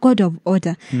done. He's a God of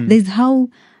order. There's how,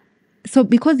 so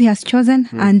because he has chosen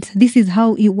and this is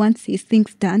how he wants his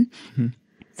things done,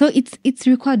 so it's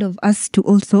required of us to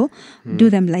also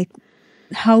do them like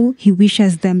how he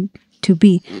wishes them to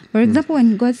be. For example,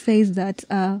 when God says that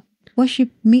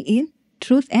worship me in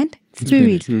truth and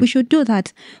spirit, we should do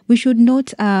that. We should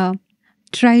not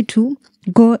try to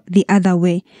go the other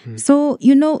way. So,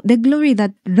 you know, the glory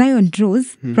that Zion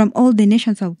draws from all the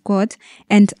nations of God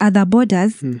and other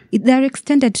borders, they're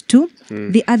extended to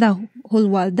the other whole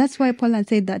world. That's why Paul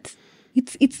said that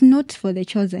it's not for the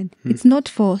chosen. It's not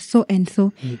for so and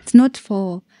so. It's not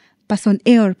for person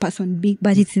A or person B,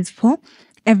 but it is for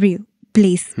every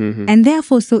place. And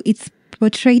therefore, so it's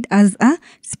portrayed as a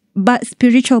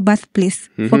spiritual birthplace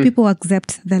for people who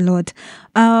accept the Lord.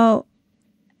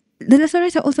 The lesson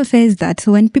writer also says that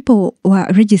when people were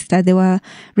registered, they were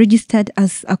registered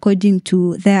as according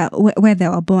to where they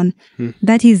were born.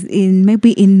 That is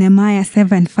maybe in Nehemiah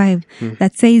 7:5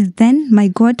 that says, "Then my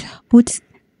God put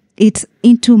it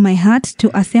into my heart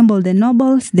to assemble the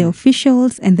nobles, the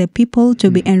officials, and the people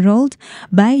to be enrolled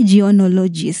by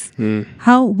genealogies."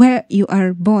 Where you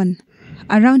are born,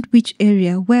 around which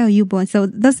area, where are you born? So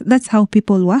that's how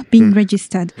people were being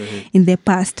registered in the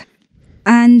past.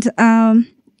 And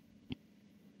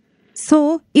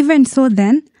so even so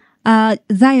then,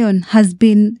 Zion has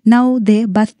been now the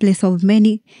birthplace of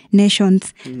many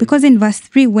nations. Because in verse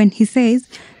 3, when he says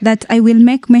that I will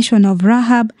make mention of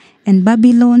Rahab and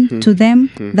Babylon to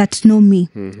them that know me.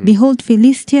 Behold,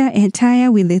 Philistia and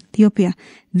Tyre with Ethiopia.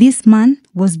 This man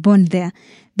was born there.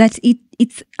 That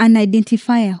it's an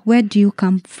identifier. Where do you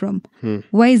come from?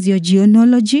 Where is your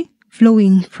genealogy?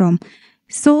 flowing from.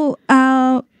 So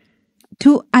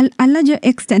to a larger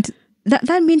extent,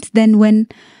 that means then when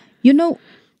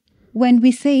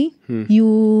we say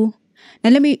you, now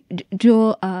let me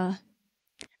draw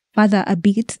further a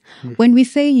bit. When we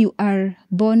say you are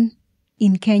born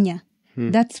in Kenya,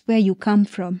 that's where you come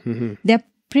from. There are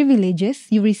privileges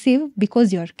you receive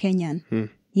because you're Kenyan.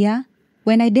 Yeah.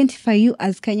 When identify you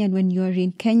as Kenyan, when you're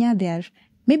in Kenya, there are,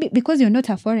 maybe because you're not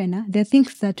a foreigner, there are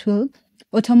things that will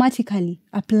automatically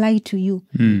apply to you.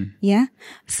 Yeah.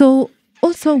 So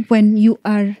also when you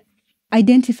are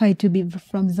identified to be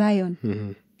from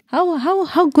Zion,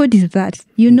 how good is that?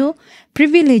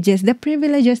 Privileges, the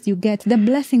privileges you get, the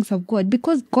blessings of God,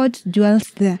 because God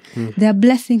dwells there. There are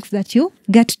blessings that you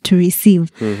get to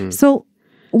receive. So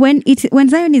when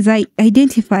Zion is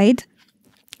identified,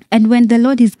 and when the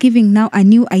Lord is giving now a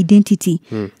new identity,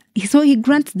 so he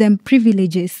grants them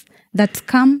privileges that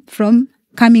coming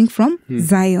from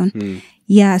Zion.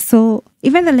 Yeah, so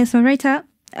even the lesson writer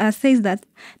says that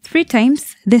 3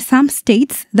 times the psalm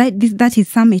states, that is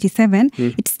Psalm 87,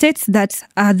 it states that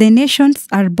the nations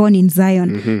are born in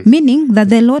Zion, meaning that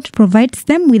the Lord provides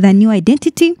them with a new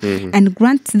identity and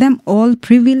grants them all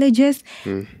privileges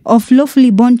of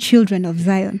lawfully born children of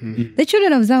Zion. The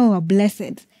children of Zion were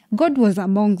blessed. God was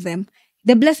among them.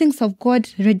 The blessings of God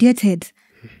radiated.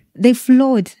 They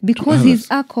flowed because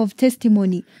his ark of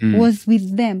testimony was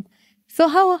with them. So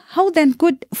how then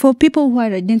good for people who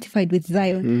are identified with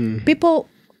Zion? People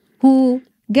who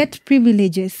get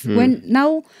privileges. When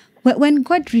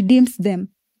God redeems them,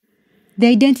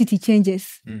 their identity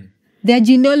changes. Their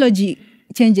genealogy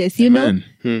changes, Amen.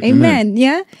 Amen.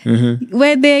 Yeah.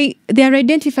 Where they are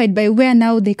identified by where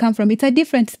now they come from. It's a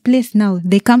different place now.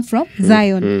 They come from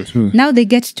Zion. Now they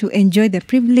get to enjoy the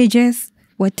privileges,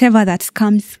 whatever that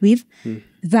comes with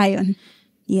Zion.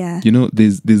 Yeah.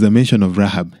 There's a mention of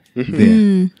Rahab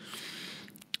there.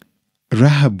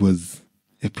 Rahab was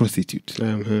a prostitute.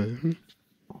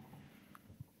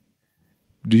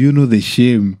 Do you know the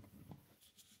shame,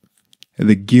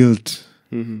 the guilt,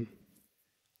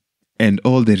 and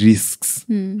all the risks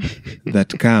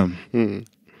that come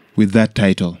with that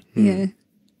title? Yeah.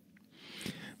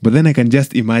 But then I can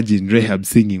just imagine Rahab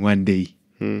singing one day,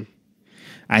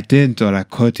 a tent or a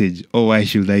cottage, oh, why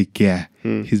should I care?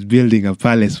 He's building a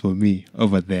palace for me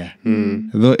over there.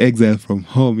 Though exiled from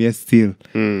home, yet still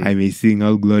I may sing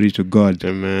all glory to God.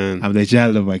 Amen. I'm the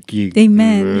child of a king.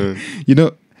 Amen.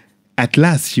 At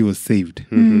last she was saved.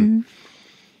 And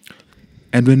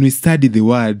when we study the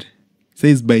word, it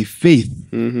says by faith,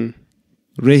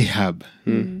 Rahab.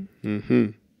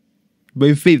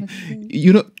 By faith.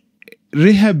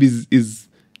 Rahab is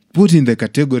put in the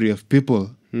category of people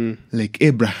like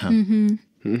Abraham.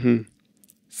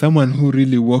 Someone who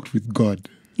really walked with God.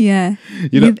 Yeah.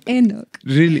 With Enoch.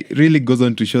 Really goes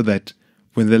on to show that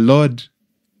when the Lord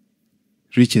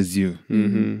reaches you,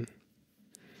 when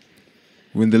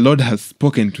the Lord has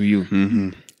spoken to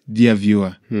you, dear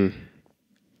viewer, when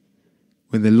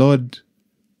the Lord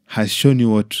has shown you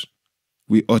what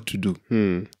we ought to do,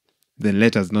 then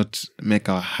let us not make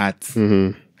our hearts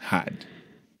hard.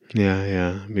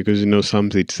 Yeah. Because Psalm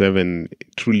 87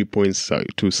 truly points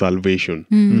to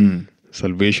salvation.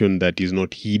 Salvation that is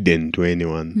not hidden to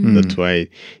anyone. That's why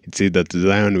it says that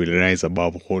Zion will rise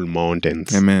above all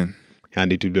mountains. Amen.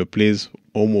 And it will be a place,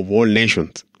 home of all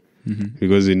nations.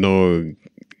 Because the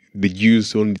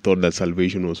Jews only thought that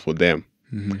salvation was for them,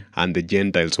 and the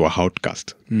Gentiles were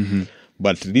outcast.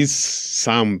 But this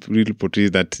psalm really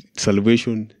portrays that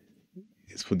salvation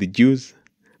is for the Jews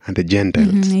and the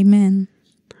Gentiles. Amen.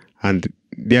 And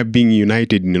they are being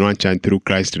united in one church through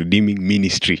Christ's redeeming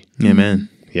ministry. Amen.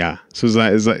 Yeah. So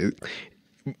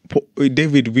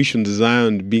David visioned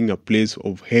Zion being a place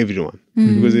of everyone.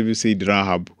 Because if you said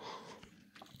Rahab,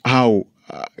 how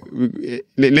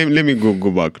let me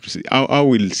go back to see how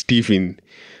will Stephen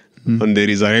on the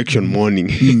resurrection morning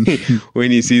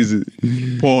when he sees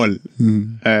Paul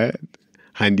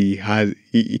and he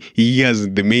hears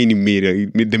the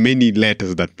many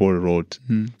letters that Paul wrote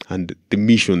and the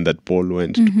mission that Paul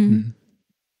went to,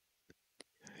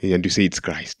 and you say it's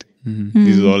Christ.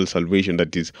 This is all salvation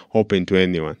that is open to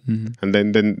anyone. And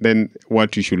then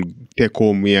what you should take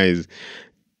home here is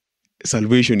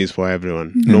salvation is for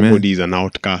everyone. Amen. Nobody is an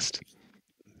outcast,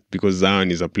 because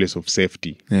Zion is a place of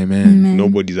safety. Amen.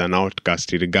 Nobody is an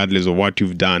outcast regardless of what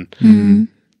you've done.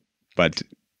 But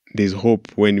there's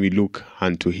hope when we look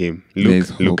unto him.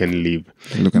 Look and live.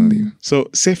 Look and live. So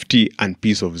safety and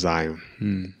peace of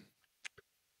Zion.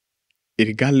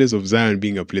 Regardless of Zion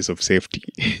being a place of safety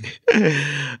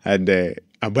and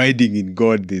abiding in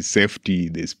God, there's safety,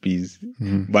 there's peace.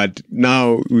 But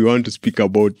now we want to speak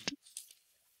about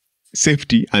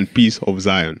safety and peace of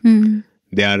Zion.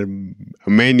 There are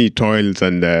many toils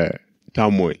and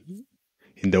turmoil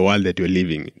in the world that we're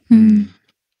living in.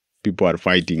 People are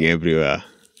fighting everywhere,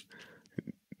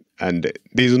 and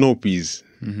there's no peace.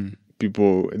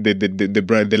 People,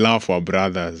 the love for our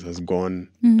brothers has gone.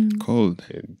 Cold.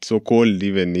 It's so cold.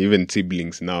 Even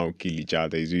siblings now kill each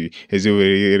other. As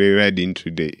we read into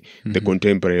the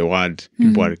contemporary world,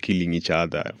 people are killing each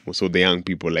other. So the young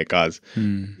people like us,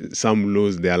 some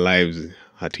lose their lives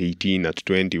at 18, at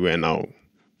 20, where now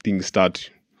things start.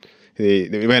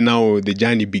 Where now the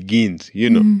journey begins,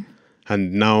 and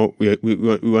now we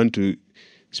want to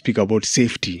speak about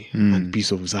safety and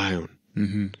peace of Zion.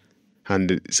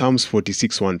 And Psalms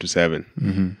 46,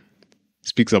 1-7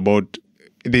 speaks about,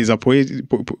 there's a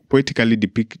poetically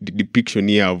depiction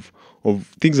here of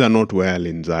things are not well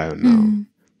in Zion now.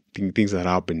 Things are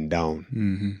up and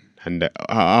down. And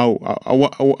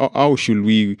how should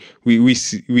we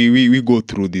go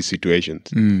through these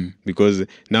situations? Because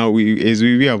now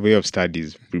we have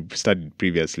studied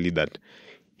previously that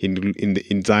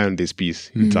in Zion there's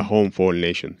peace. It's a home for all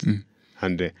nations.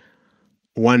 And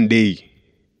one day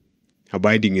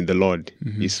abiding in the Lord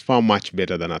is far much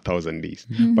better than 1,000 days.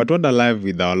 But what I love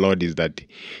with our Lord is that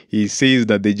He says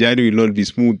that the journey will not be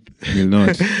smooth. Will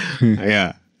not.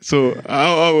 Yeah. So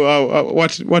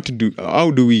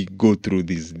how do we go through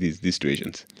these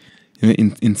situations?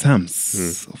 In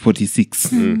Psalms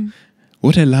 46,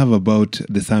 what I love about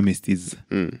the psalmist is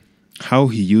how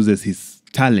he uses his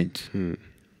talent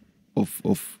of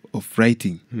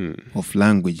writing, of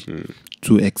language,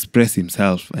 to express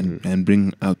himself and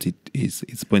bring out his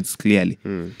points clearly.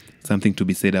 Something to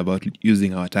be said about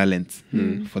using our talents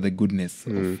for the goodness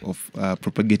of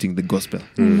propagating the gospel.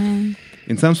 Amen.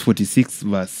 In Psalms 46,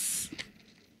 verse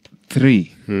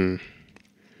 3.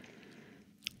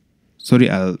 Sorry,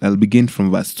 I'll begin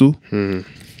from verse 2.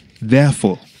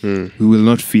 Therefore, we will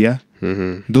not fear,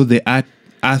 though the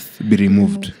earth be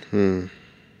removed,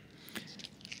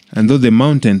 and though the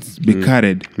mountains be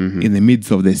carried in the midst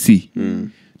of the sea.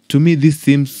 To me, this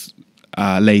seems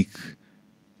like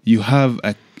you have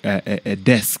a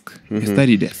desk, a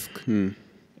study desk,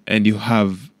 and you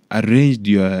have arranged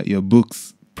your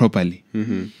books properly.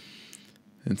 And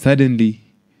suddenly,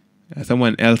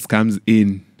 someone else comes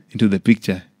into the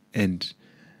picture, and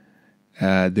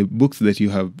the books that you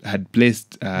had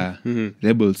placed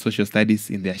labeled social studies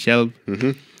in their shelf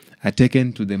are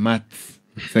taken to the maths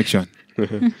section.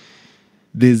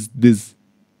 There's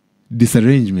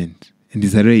disarrangement and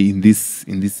disarray in this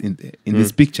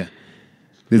picture.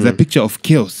 There's a picture of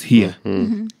chaos here,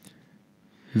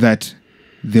 that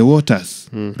the waters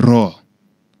roar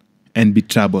and be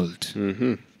troubled,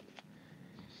 and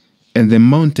the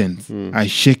mountains are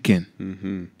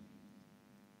shaken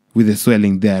with the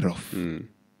swelling thereof.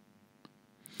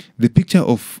 The picture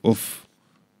of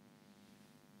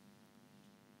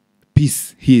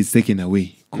peace here is taken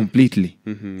away completely.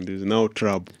 There's now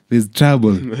trouble. There's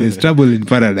trouble. There's trouble in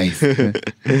paradise.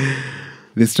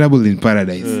 There's trouble in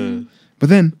paradise. But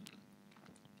then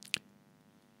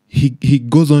he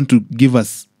goes on to give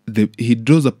us he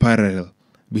draws a parallel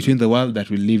between the world that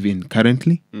we live in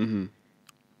currently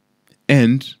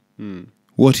and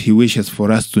what he wishes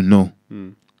for us to know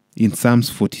in Psalms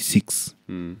 46.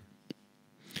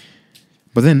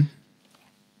 But then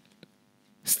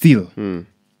still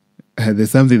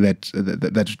there's something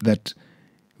that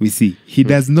we see. He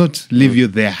does not leave you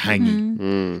there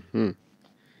hanging.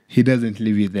 He doesn't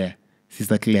leave you there,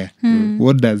 Sister Claire.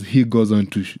 What does he goes on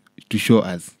to show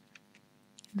us?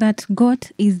 That God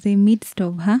is the midst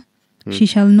of her. She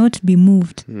shall not be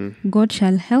moved. God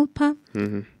shall help her.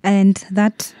 And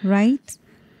that right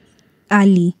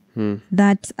early.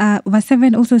 That verse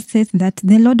 7 also says that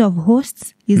the Lord of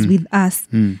hosts is with us.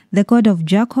 The God of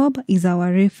Jacob is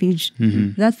our refuge.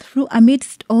 That through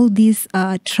amidst all this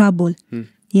trouble,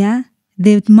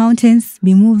 the mountains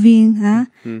be moving.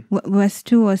 Verse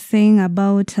 2 was saying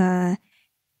about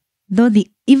though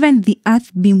even the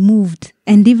earth be moved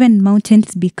and even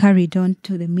mountains be carried on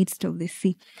to the midst of the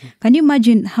sea. Can you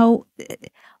imagine how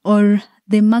or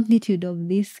the magnitude of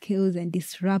these chaos and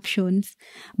disruptions?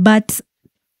 But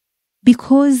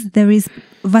because there is,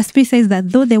 verse 3 says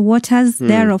that though the waters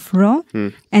thereof roar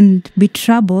and be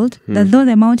troubled, that though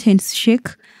the mountains shake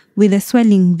with the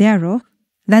swelling thereof,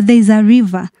 that there is a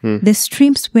river, the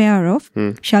streams whereof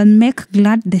shall make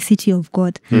glad the city of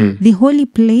God, the holy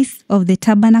place of the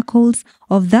tabernacles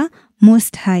of the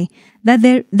Most High. That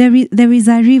there is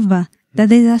a river, that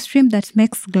there is a stream that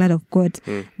makes glad of God,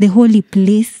 the holy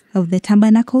place of the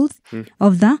tabernacles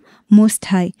of the Most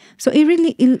High. So it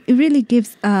really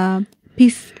gives a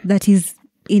peace that is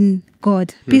in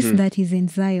God, peace that is in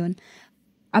Zion,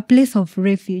 a place of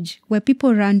refuge where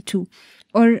people run to,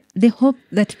 or the hope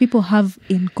that people have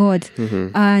in God,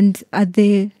 and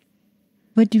the,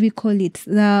 what do we call it?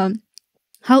 The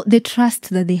trust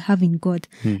that they have in God.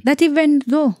 That even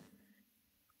though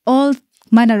all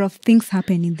manner of things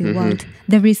happen in the world,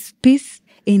 there is peace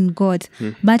in God.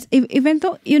 But even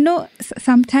though,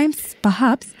 sometimes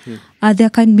perhaps there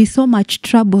can be so much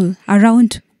trouble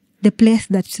around the place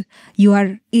that you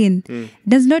are in,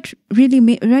 does not really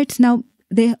mean right now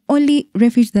the only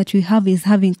refuge that we have is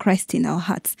having Christ in our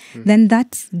hearts. Then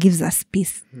that gives us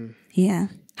peace. Yeah.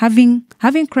 Having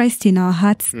Christ in our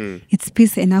hearts, it's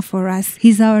peace enough for us.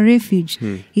 He's our refuge.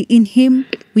 In him,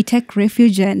 we take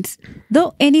refuge. And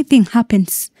though anything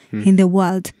happens in the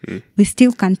world, we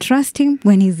still can trust him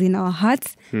when he's in our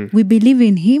hearts. We believe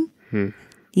in him.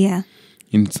 Yeah.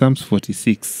 In Psalms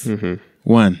 46,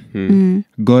 1,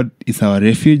 God is our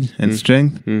refuge and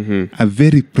strength, a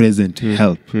very present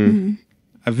help.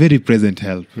 A very present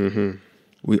help.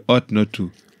 We ought not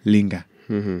to linger.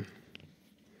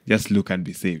 Just look and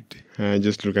be saved.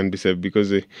 Just look and be saved,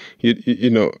 because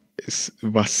it's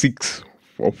verse 6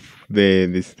 of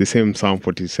the same Psalm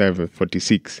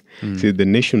 46 says, the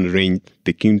nation reigned,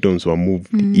 the kingdoms were moved,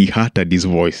 he uttered his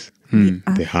voice,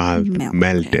 the earth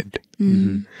melted.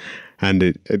 And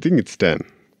I think it's 10.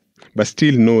 But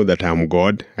still know that I am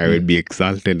God, I will be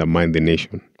exalted among the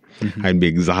nation. I'll be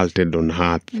exalted on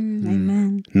earth.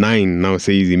 Amen. 9 now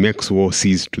says, he makes war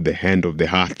cease to the hand of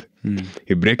the earth.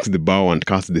 He breaks the bow and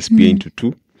casts the spear into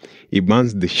two. He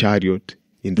burns the chariot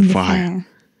in the fire.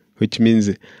 Which means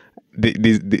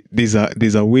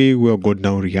there's a way where God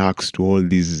now reacts to all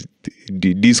this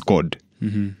discord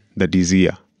that is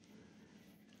here.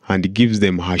 And he gives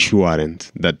them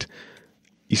assurance that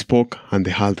he spoke and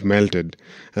the earth melted.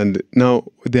 And now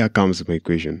there comes my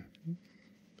question.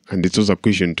 And it's also a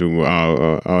question to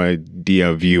our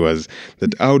dear viewers,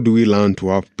 that how do we learn to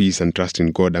have peace and trust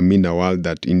in God amid a world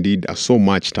that indeed has so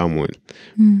much turmoil?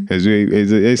 As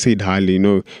I said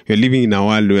earlier, we're living in a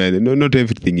world where not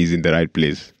everything is in the right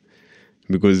place,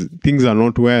 because things are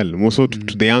not well. Most to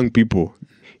the young people,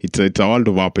 it's a world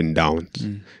of up and downs.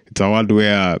 It's a world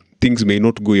where things may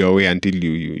not go your way until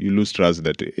you lose trust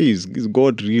that, hey, is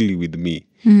God really with me?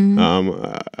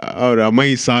 Or am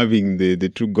I serving the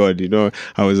true God?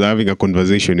 I was having a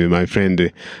conversation with my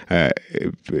friend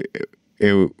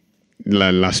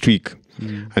last week,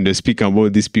 and they speak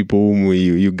about these people whom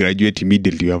you graduate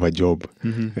immediately, you have a job,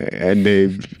 and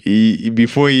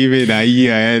before even a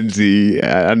year ends,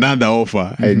 another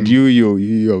offer, and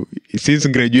you since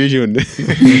graduation,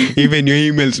 even your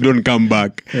emails don't come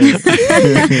back,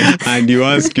 and you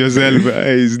ask yourself,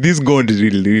 is this God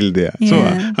real there?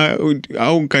 Yeah. So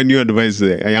how can you advise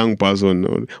a young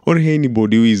person or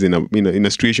anybody who is in a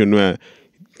situation where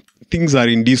things are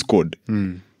in discord?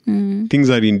 Things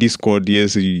are in discord.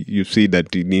 Yes, you say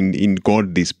that in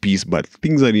God there's peace, but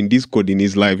things are in discord in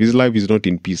his life. His life is not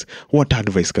in peace. What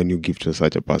advice can you give to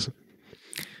such a person?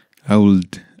 I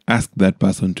would ask that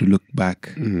person to look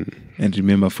back and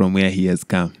remember from where he has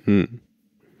come.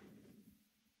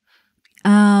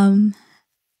 To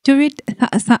read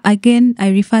again, I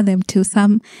refer them to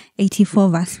Psalm 84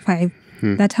 verse 5,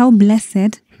 that how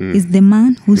blessed is the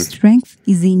man whose strength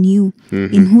is in you,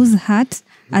 in whose heart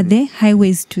are the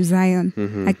highways to Zion.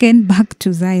 Again, back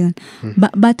to Zion.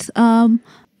 But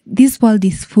this world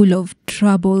is full of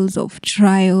troubles, of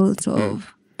trials,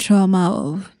 of trauma,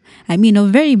 of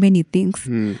very many things.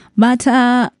 But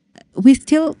we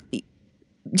still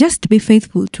just be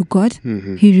faithful to God.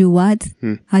 He rewards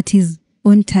at his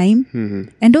own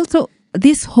time. And also,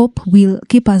 this hope will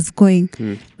keep us going.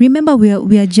 Remember, we are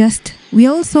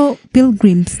also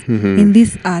pilgrims in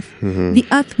this earth. The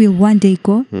earth will one day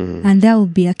go, and there will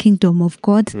be a kingdom of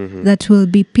God that will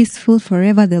be peaceful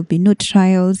forever. There will be no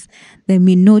trials, there will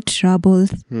be no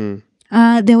troubles.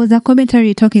 There was a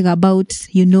commentary talking about,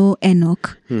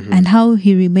 Enoch and how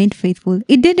he remained faithful.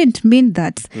 It didn't mean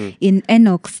that in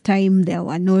Enoch's time there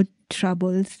were no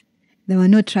troubles. There were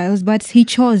no trials, but he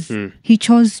chose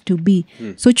to be.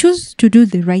 So choose to do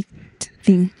the right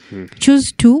thing.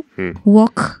 Choose to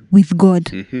walk with God.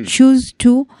 Choose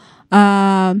to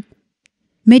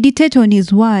meditate on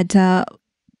his word,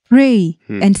 pray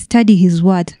and study his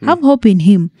word. Have hope in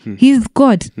him. He is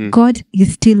God. God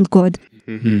is still God.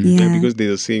 Yeah, because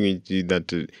there's a saying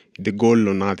that the goal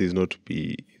on earth is not to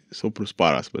be so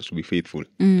prosperous, but to be faithful.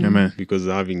 Amen. Because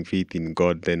having faith in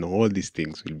God, then all these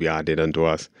things will be added unto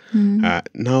us.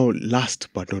 Now, last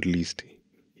but not least,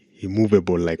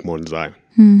 immovable like Mount Zion.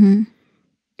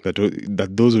 That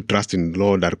those who trust in the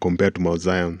Lord are compared to Mount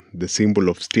Zion, the symbol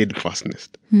of steadfastness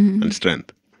and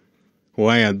strength.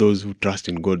 Why are those who trust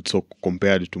in God so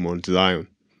compared to Mount Zion?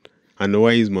 And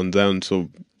why is Mount Zion so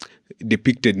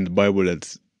depicted in the Bible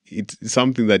as it's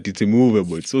something that it's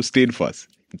immovable, it's so steadfast,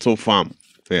 it's so firm?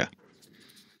 Yeah.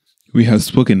 We have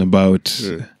spoken about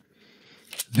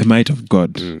the might of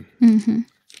God.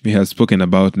 We have spoken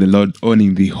about the Lord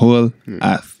owning the whole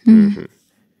earth.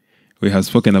 We have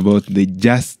spoken about the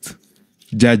just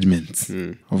judgments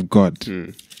of God.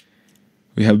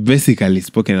 We have basically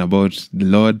spoken about the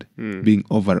Lord being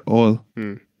over all.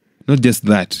 Not just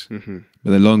that,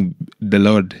 but the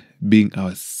Lord being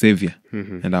our Savior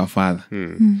and our Father.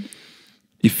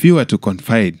 If you were to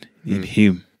confide in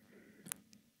Him,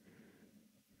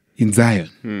 in Zion,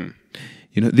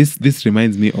 you know, this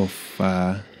reminds me of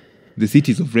the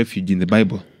cities of refuge in the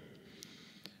Bible,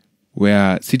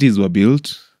 where cities were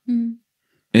built,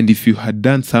 and if you had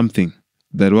done something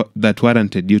that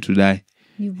warranted you to die,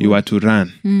 you were to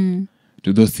run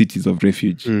to those cities of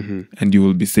refuge, and you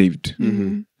will be saved.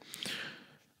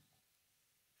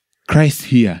 Christ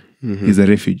here is a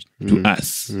refuge to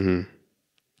us. And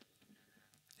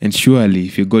surely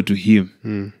if you go to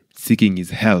Him seeking His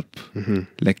help,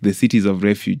 like the cities of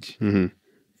refuge,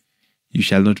 you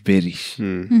shall not perish.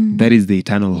 That is the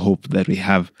eternal hope that we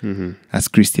have as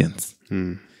Christians.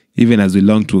 Even as we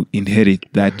long to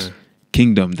inherit that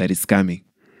kingdom that is coming,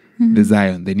 the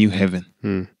Zion, the new heaven,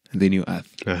 and the new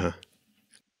earth.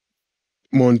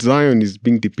 Mount Zion is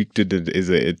being depicted as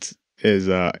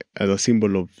a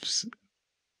symbol of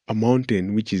a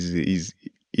mountain which is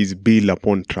built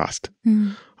upon trust,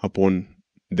 upon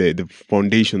the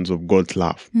foundations of God's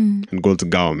love and God's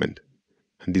government,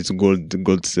 and it's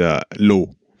God's law.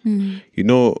 You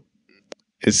know,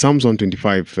 it's Psalms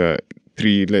 125,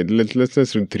 3.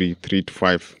 Let's read 3 to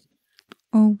 5.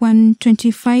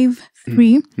 125,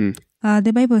 3.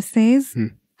 The Bible says,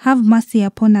 "Have mercy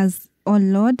upon us, O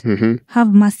Lord,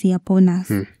 have mercy upon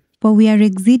us, for we are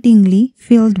exceedingly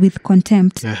filled with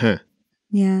contempt."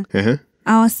 Yeah.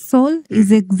 Our soul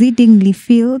is exceedingly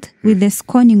filled with the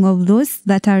scorning of those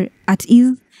that are at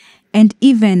ease, and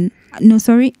with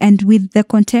the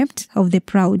contempt of the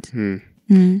proud.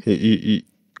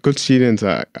 God's children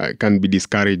can be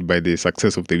discouraged by the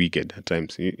success of the wicked at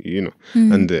times, you know,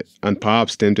 and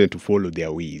perhaps tempted to follow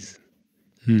their ways.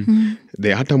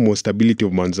 The uttermost stability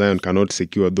of Mount Zion cannot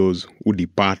secure those who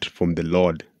depart from the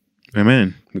Lord.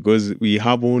 Amen. Because we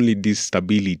have only this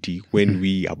stability when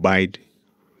we abide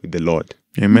with the Lord.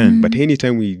 Amen. But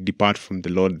anytime we depart from the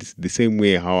Lord, the same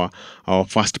way our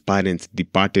first parents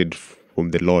departed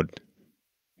from the Lord,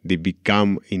 they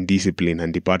become indisciplined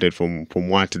and departed from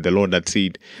what the Lord had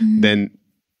said, then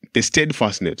the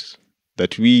steadfastness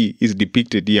that is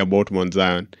depicted here about Mount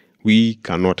Zion, we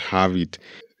cannot have it.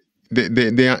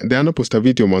 The unopposed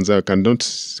stability of Mount Zion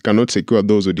cannot secure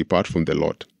those who depart from the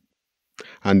Lord.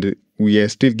 And we are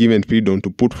still given freedom to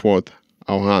put forth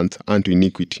our hands unto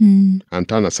iniquity and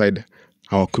turn aside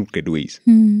our crooked ways.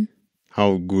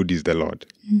 How good is the Lord?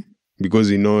 Because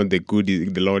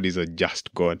the Lord is a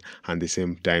just God, and at the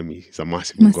same time He's a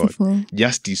merciful God.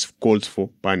 Justice calls for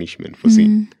punishment for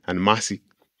sin, and mercy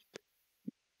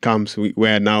comes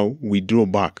where now we draw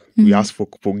back. We ask for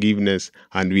forgiveness,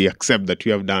 and we accept that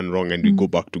we have done wrong, and we go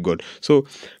back to God. So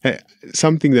a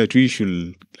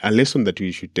lesson that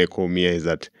we should take home here is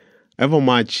that ever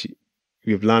much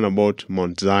we've learned about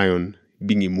Mount Zion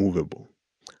being immovable,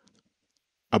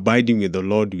 abiding with the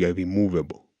Lord, we are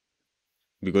immovable.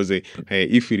 Because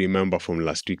if you remember from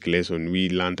last week's lesson, we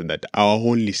learned that our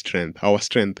strength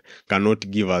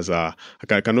cannot give us the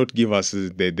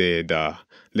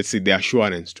let's say the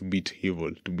assurance to beat evil,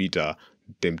 to beat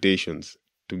temptations,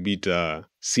 to beat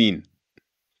sin.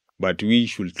 But we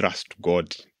should trust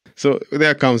God. So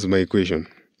there comes my question: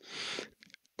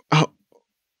 How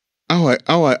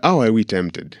are we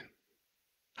tempted?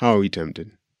 How are we tempted?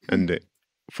 And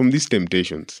from these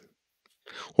temptations,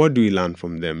 what do we learn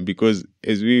from them? Because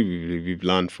as we've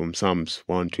learned from Psalms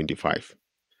 125,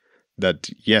 that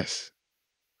yes,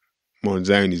 Mount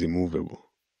Zion is immovable,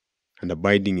 and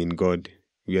abiding in God,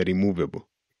 we are immovable.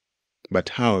 But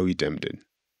how are we tempted?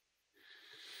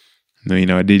 No, in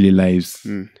our daily lives,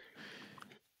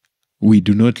 we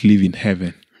do not live in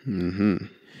heaven.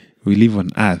 We live on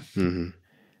earth.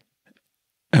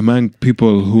 Among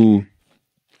people who,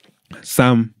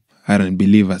 some are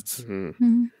unbelievers,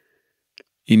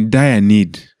 in dire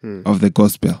need of the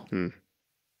gospel. And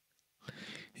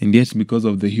yet, because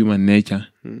of the human nature,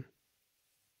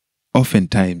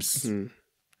 oftentimes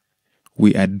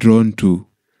we are drawn to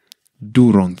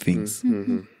do wrong things.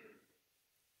 You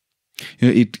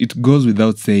know, it goes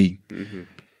without saying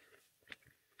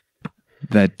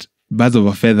that birds of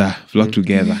a feather flock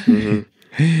together.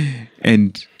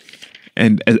 And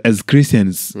And as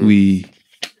Christians, we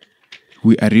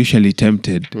are usually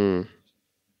tempted to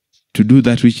do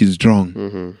that which is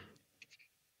wrong,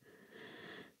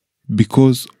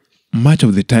 because much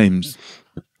of the times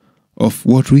of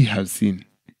what we have seen,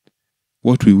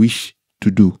 what we wish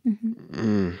to do,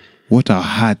 what our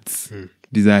hearts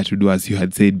desire to do, as you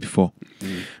had said before.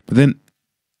 But then,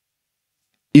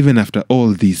 even after all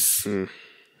this,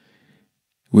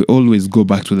 we always go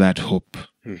back to that hope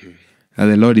that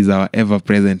the Lord is our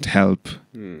ever-present help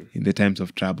in the times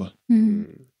of trouble.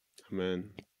 Amen.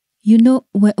 You know,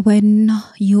 when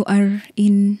you are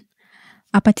in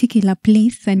a particular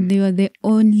place and you are the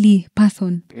only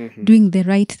person doing the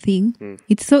right thing,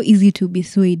 it's so easy to be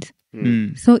swayed.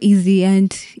 So easy.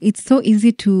 And it's so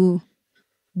easy to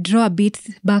draw a bit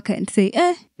back and say,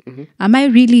 am I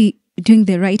really doing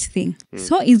the right thing?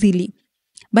 So easily.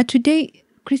 But today,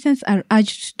 Christians are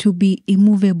urged to be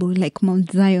immovable like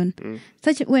Mount Zion.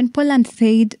 Such when Poland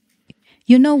said,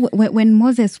 you know, when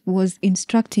Moses was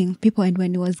instructing people and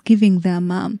when he was giving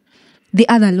them the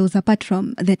other laws apart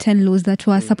from the 10 laws that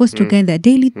were supposed to guide their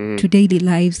daily to daily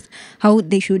lives, how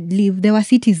they should live, there were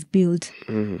cities built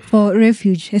for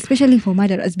refuge, especially for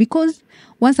murderers, because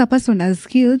once a person was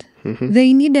killed,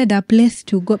 they needed a place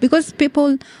to go, because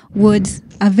people would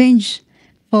avenge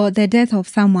for the death of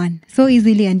someone so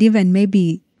easily and even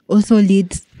maybe also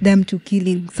leads them to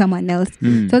killing someone else.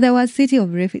 So there was city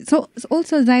of refuge. So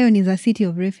also Zion is a city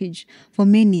of refuge for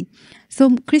many.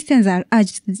 So Christians are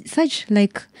urged, such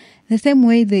like the same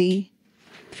way they,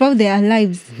 throughout their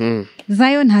lives,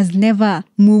 Zion has never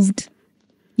moved.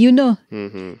 You know,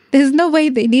 there's no way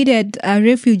they needed a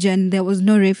refuge and there was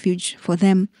no refuge for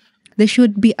them. They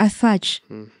should be as such,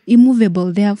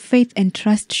 immovable. Their faith and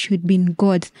trust should be in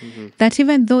God. That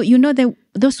even though, you know,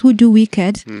 those who do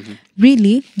wicked,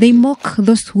 really, they mock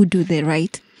those who do the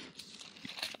right.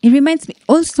 It reminds me,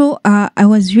 also, I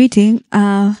was reading,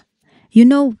 you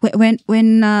know, when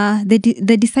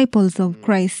the disciples of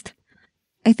Christ,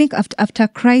 I think after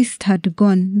Christ had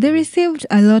gone, they received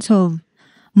a lot of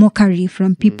mockery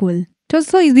from people. It was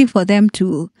so easy for them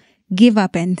to give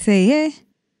up and say, hey,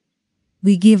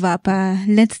 we give up,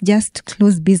 let's just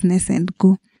close business and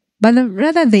go. But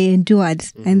rather they endured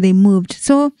and they moved.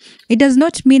 So it does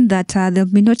not mean that there'll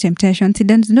be no temptations. It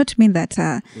does not mean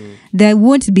that there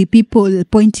won't be people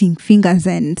pointing fingers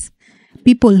and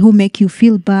people who make you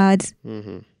feel bad.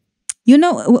 You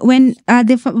know, when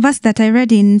the verse that I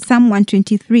read in Psalm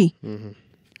 123,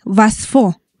 verse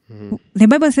 4, the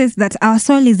Bible says that our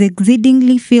soul is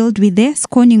exceedingly filled with the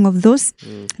scorning of those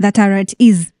that are at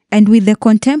ease, and with the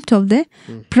contempt of the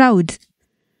proud.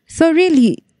 So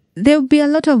really, there'll be a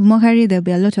lot of mockery, there'll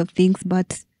be a lot of things,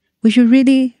 but we should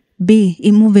really be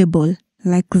immovable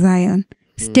like Zion,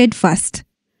 steadfast,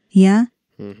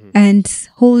 and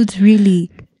hold really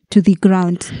to the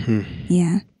ground.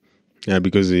 Yeah,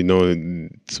 because, you know,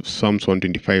 Psalms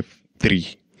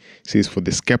 125:3 says, for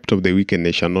the scepter of the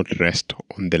wicked shall not rest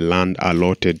on the land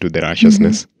allotted to the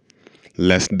righteousness,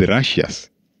 lest the righteous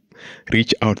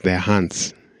reach out their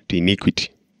hands to iniquity.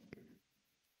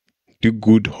 Do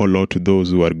good, O Lord, to those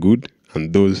who are good,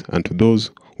 and to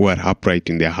those who are upright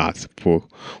in their hearts. For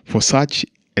such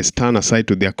as turn aside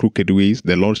to their crooked ways,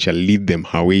 the Lord shall lead them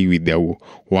away with their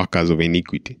workers of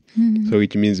iniquity. So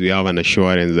it means we have an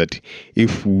assurance that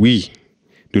if we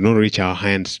do not reach our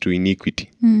hands to iniquity,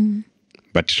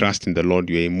 but trust in the Lord,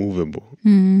 we are immovable,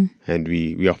 and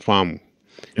we are firm.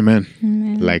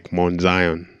 Amen. Like Mount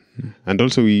Zion. And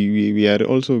also we are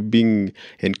also being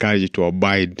encouraged to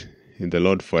abide in the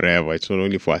Lord forever. It's not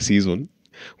only for a season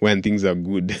when things are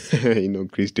good. You know,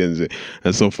 Christians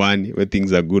are so funny when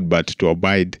things are good, but to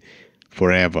abide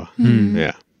forever.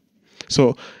 Yeah.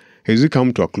 So as we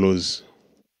come to a close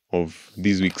of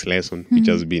this week's lesson, which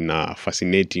has been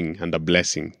fascinating and a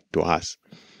blessing to us,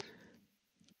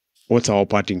 what's our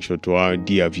parting shot to our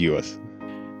dear viewers?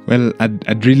 Well,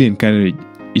 I'd really encourage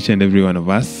each and every one of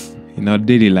us in our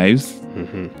daily lives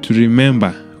to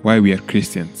remember why we are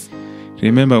Christians.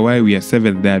 Remember why we are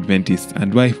Seventh-day Adventists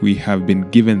and why we have been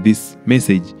given this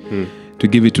message to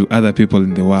give it to other people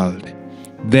in the world.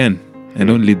 Then, and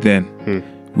only then,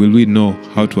 will we know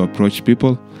how to approach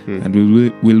people, and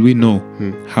will we know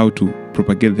how to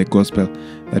propagate the gospel,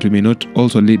 that we may not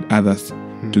also lead others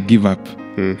to give up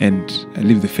and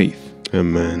leave the faith.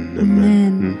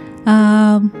 Amen.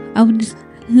 I would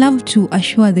love to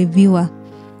assure the viewer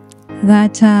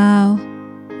that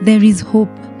there is hope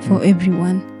for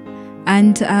everyone,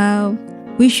 and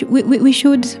we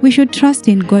should trust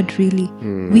in God. Really,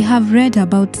 we have read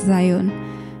about Zion,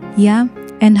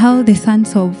 and how the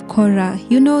sons of Korah,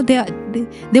 you know,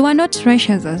 they were not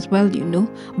righteous as well,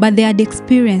 but they had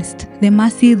experienced the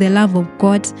mercy, the love of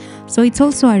God. So it's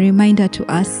also a reminder to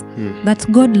us that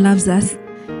God loves us.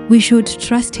 We should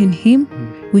trust in Him.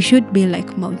 We should be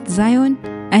like Mount Zion,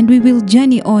 and we will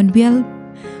journey on.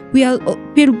 We are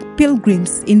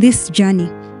pilgrims in this journey,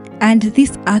 and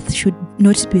this earth should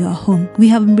not be our home. We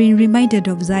have been reminded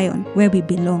of Zion, where we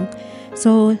belong.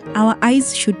 So our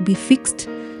eyes should be fixed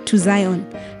to Zion.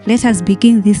 Let us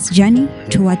begin this journey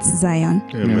towards Zion.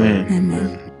 Amen.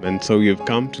 Amen. And so we have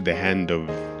come to the end of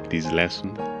this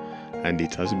lesson, and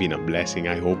it has been a blessing.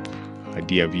 I hope,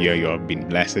 dear viewer, you have been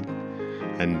blessed,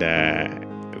 and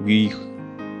we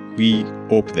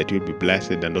hope that you'll be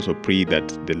blessed, and also pray that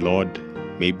the Lord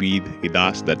may be with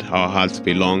us, that our hearts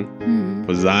belong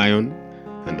for Zion,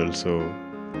 and also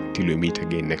till we meet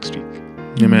again next week.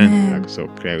 Amen. So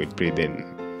I will pray then.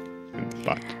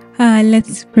 But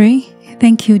Let's pray.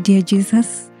 Thank you, dear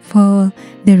Jesus, for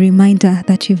the reminder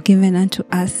that you've given unto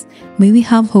us. May we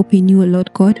have hope in you, O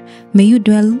Lord God. May you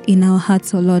dwell in our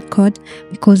hearts, O Lord God,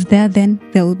 because there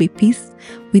will be peace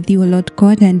with you, O Lord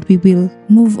God, and we will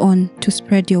move on to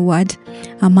spread your word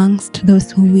amongst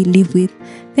those who we live with.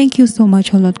 Thank you so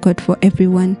much, O Lord God, for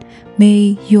everyone.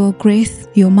 May your grace,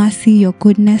 your mercy, your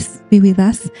goodness be with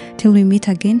us till we meet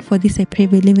again. For this I pray,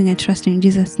 believing and trusting in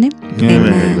Jesus' name.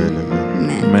 Amen.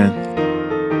 Amen. Amen.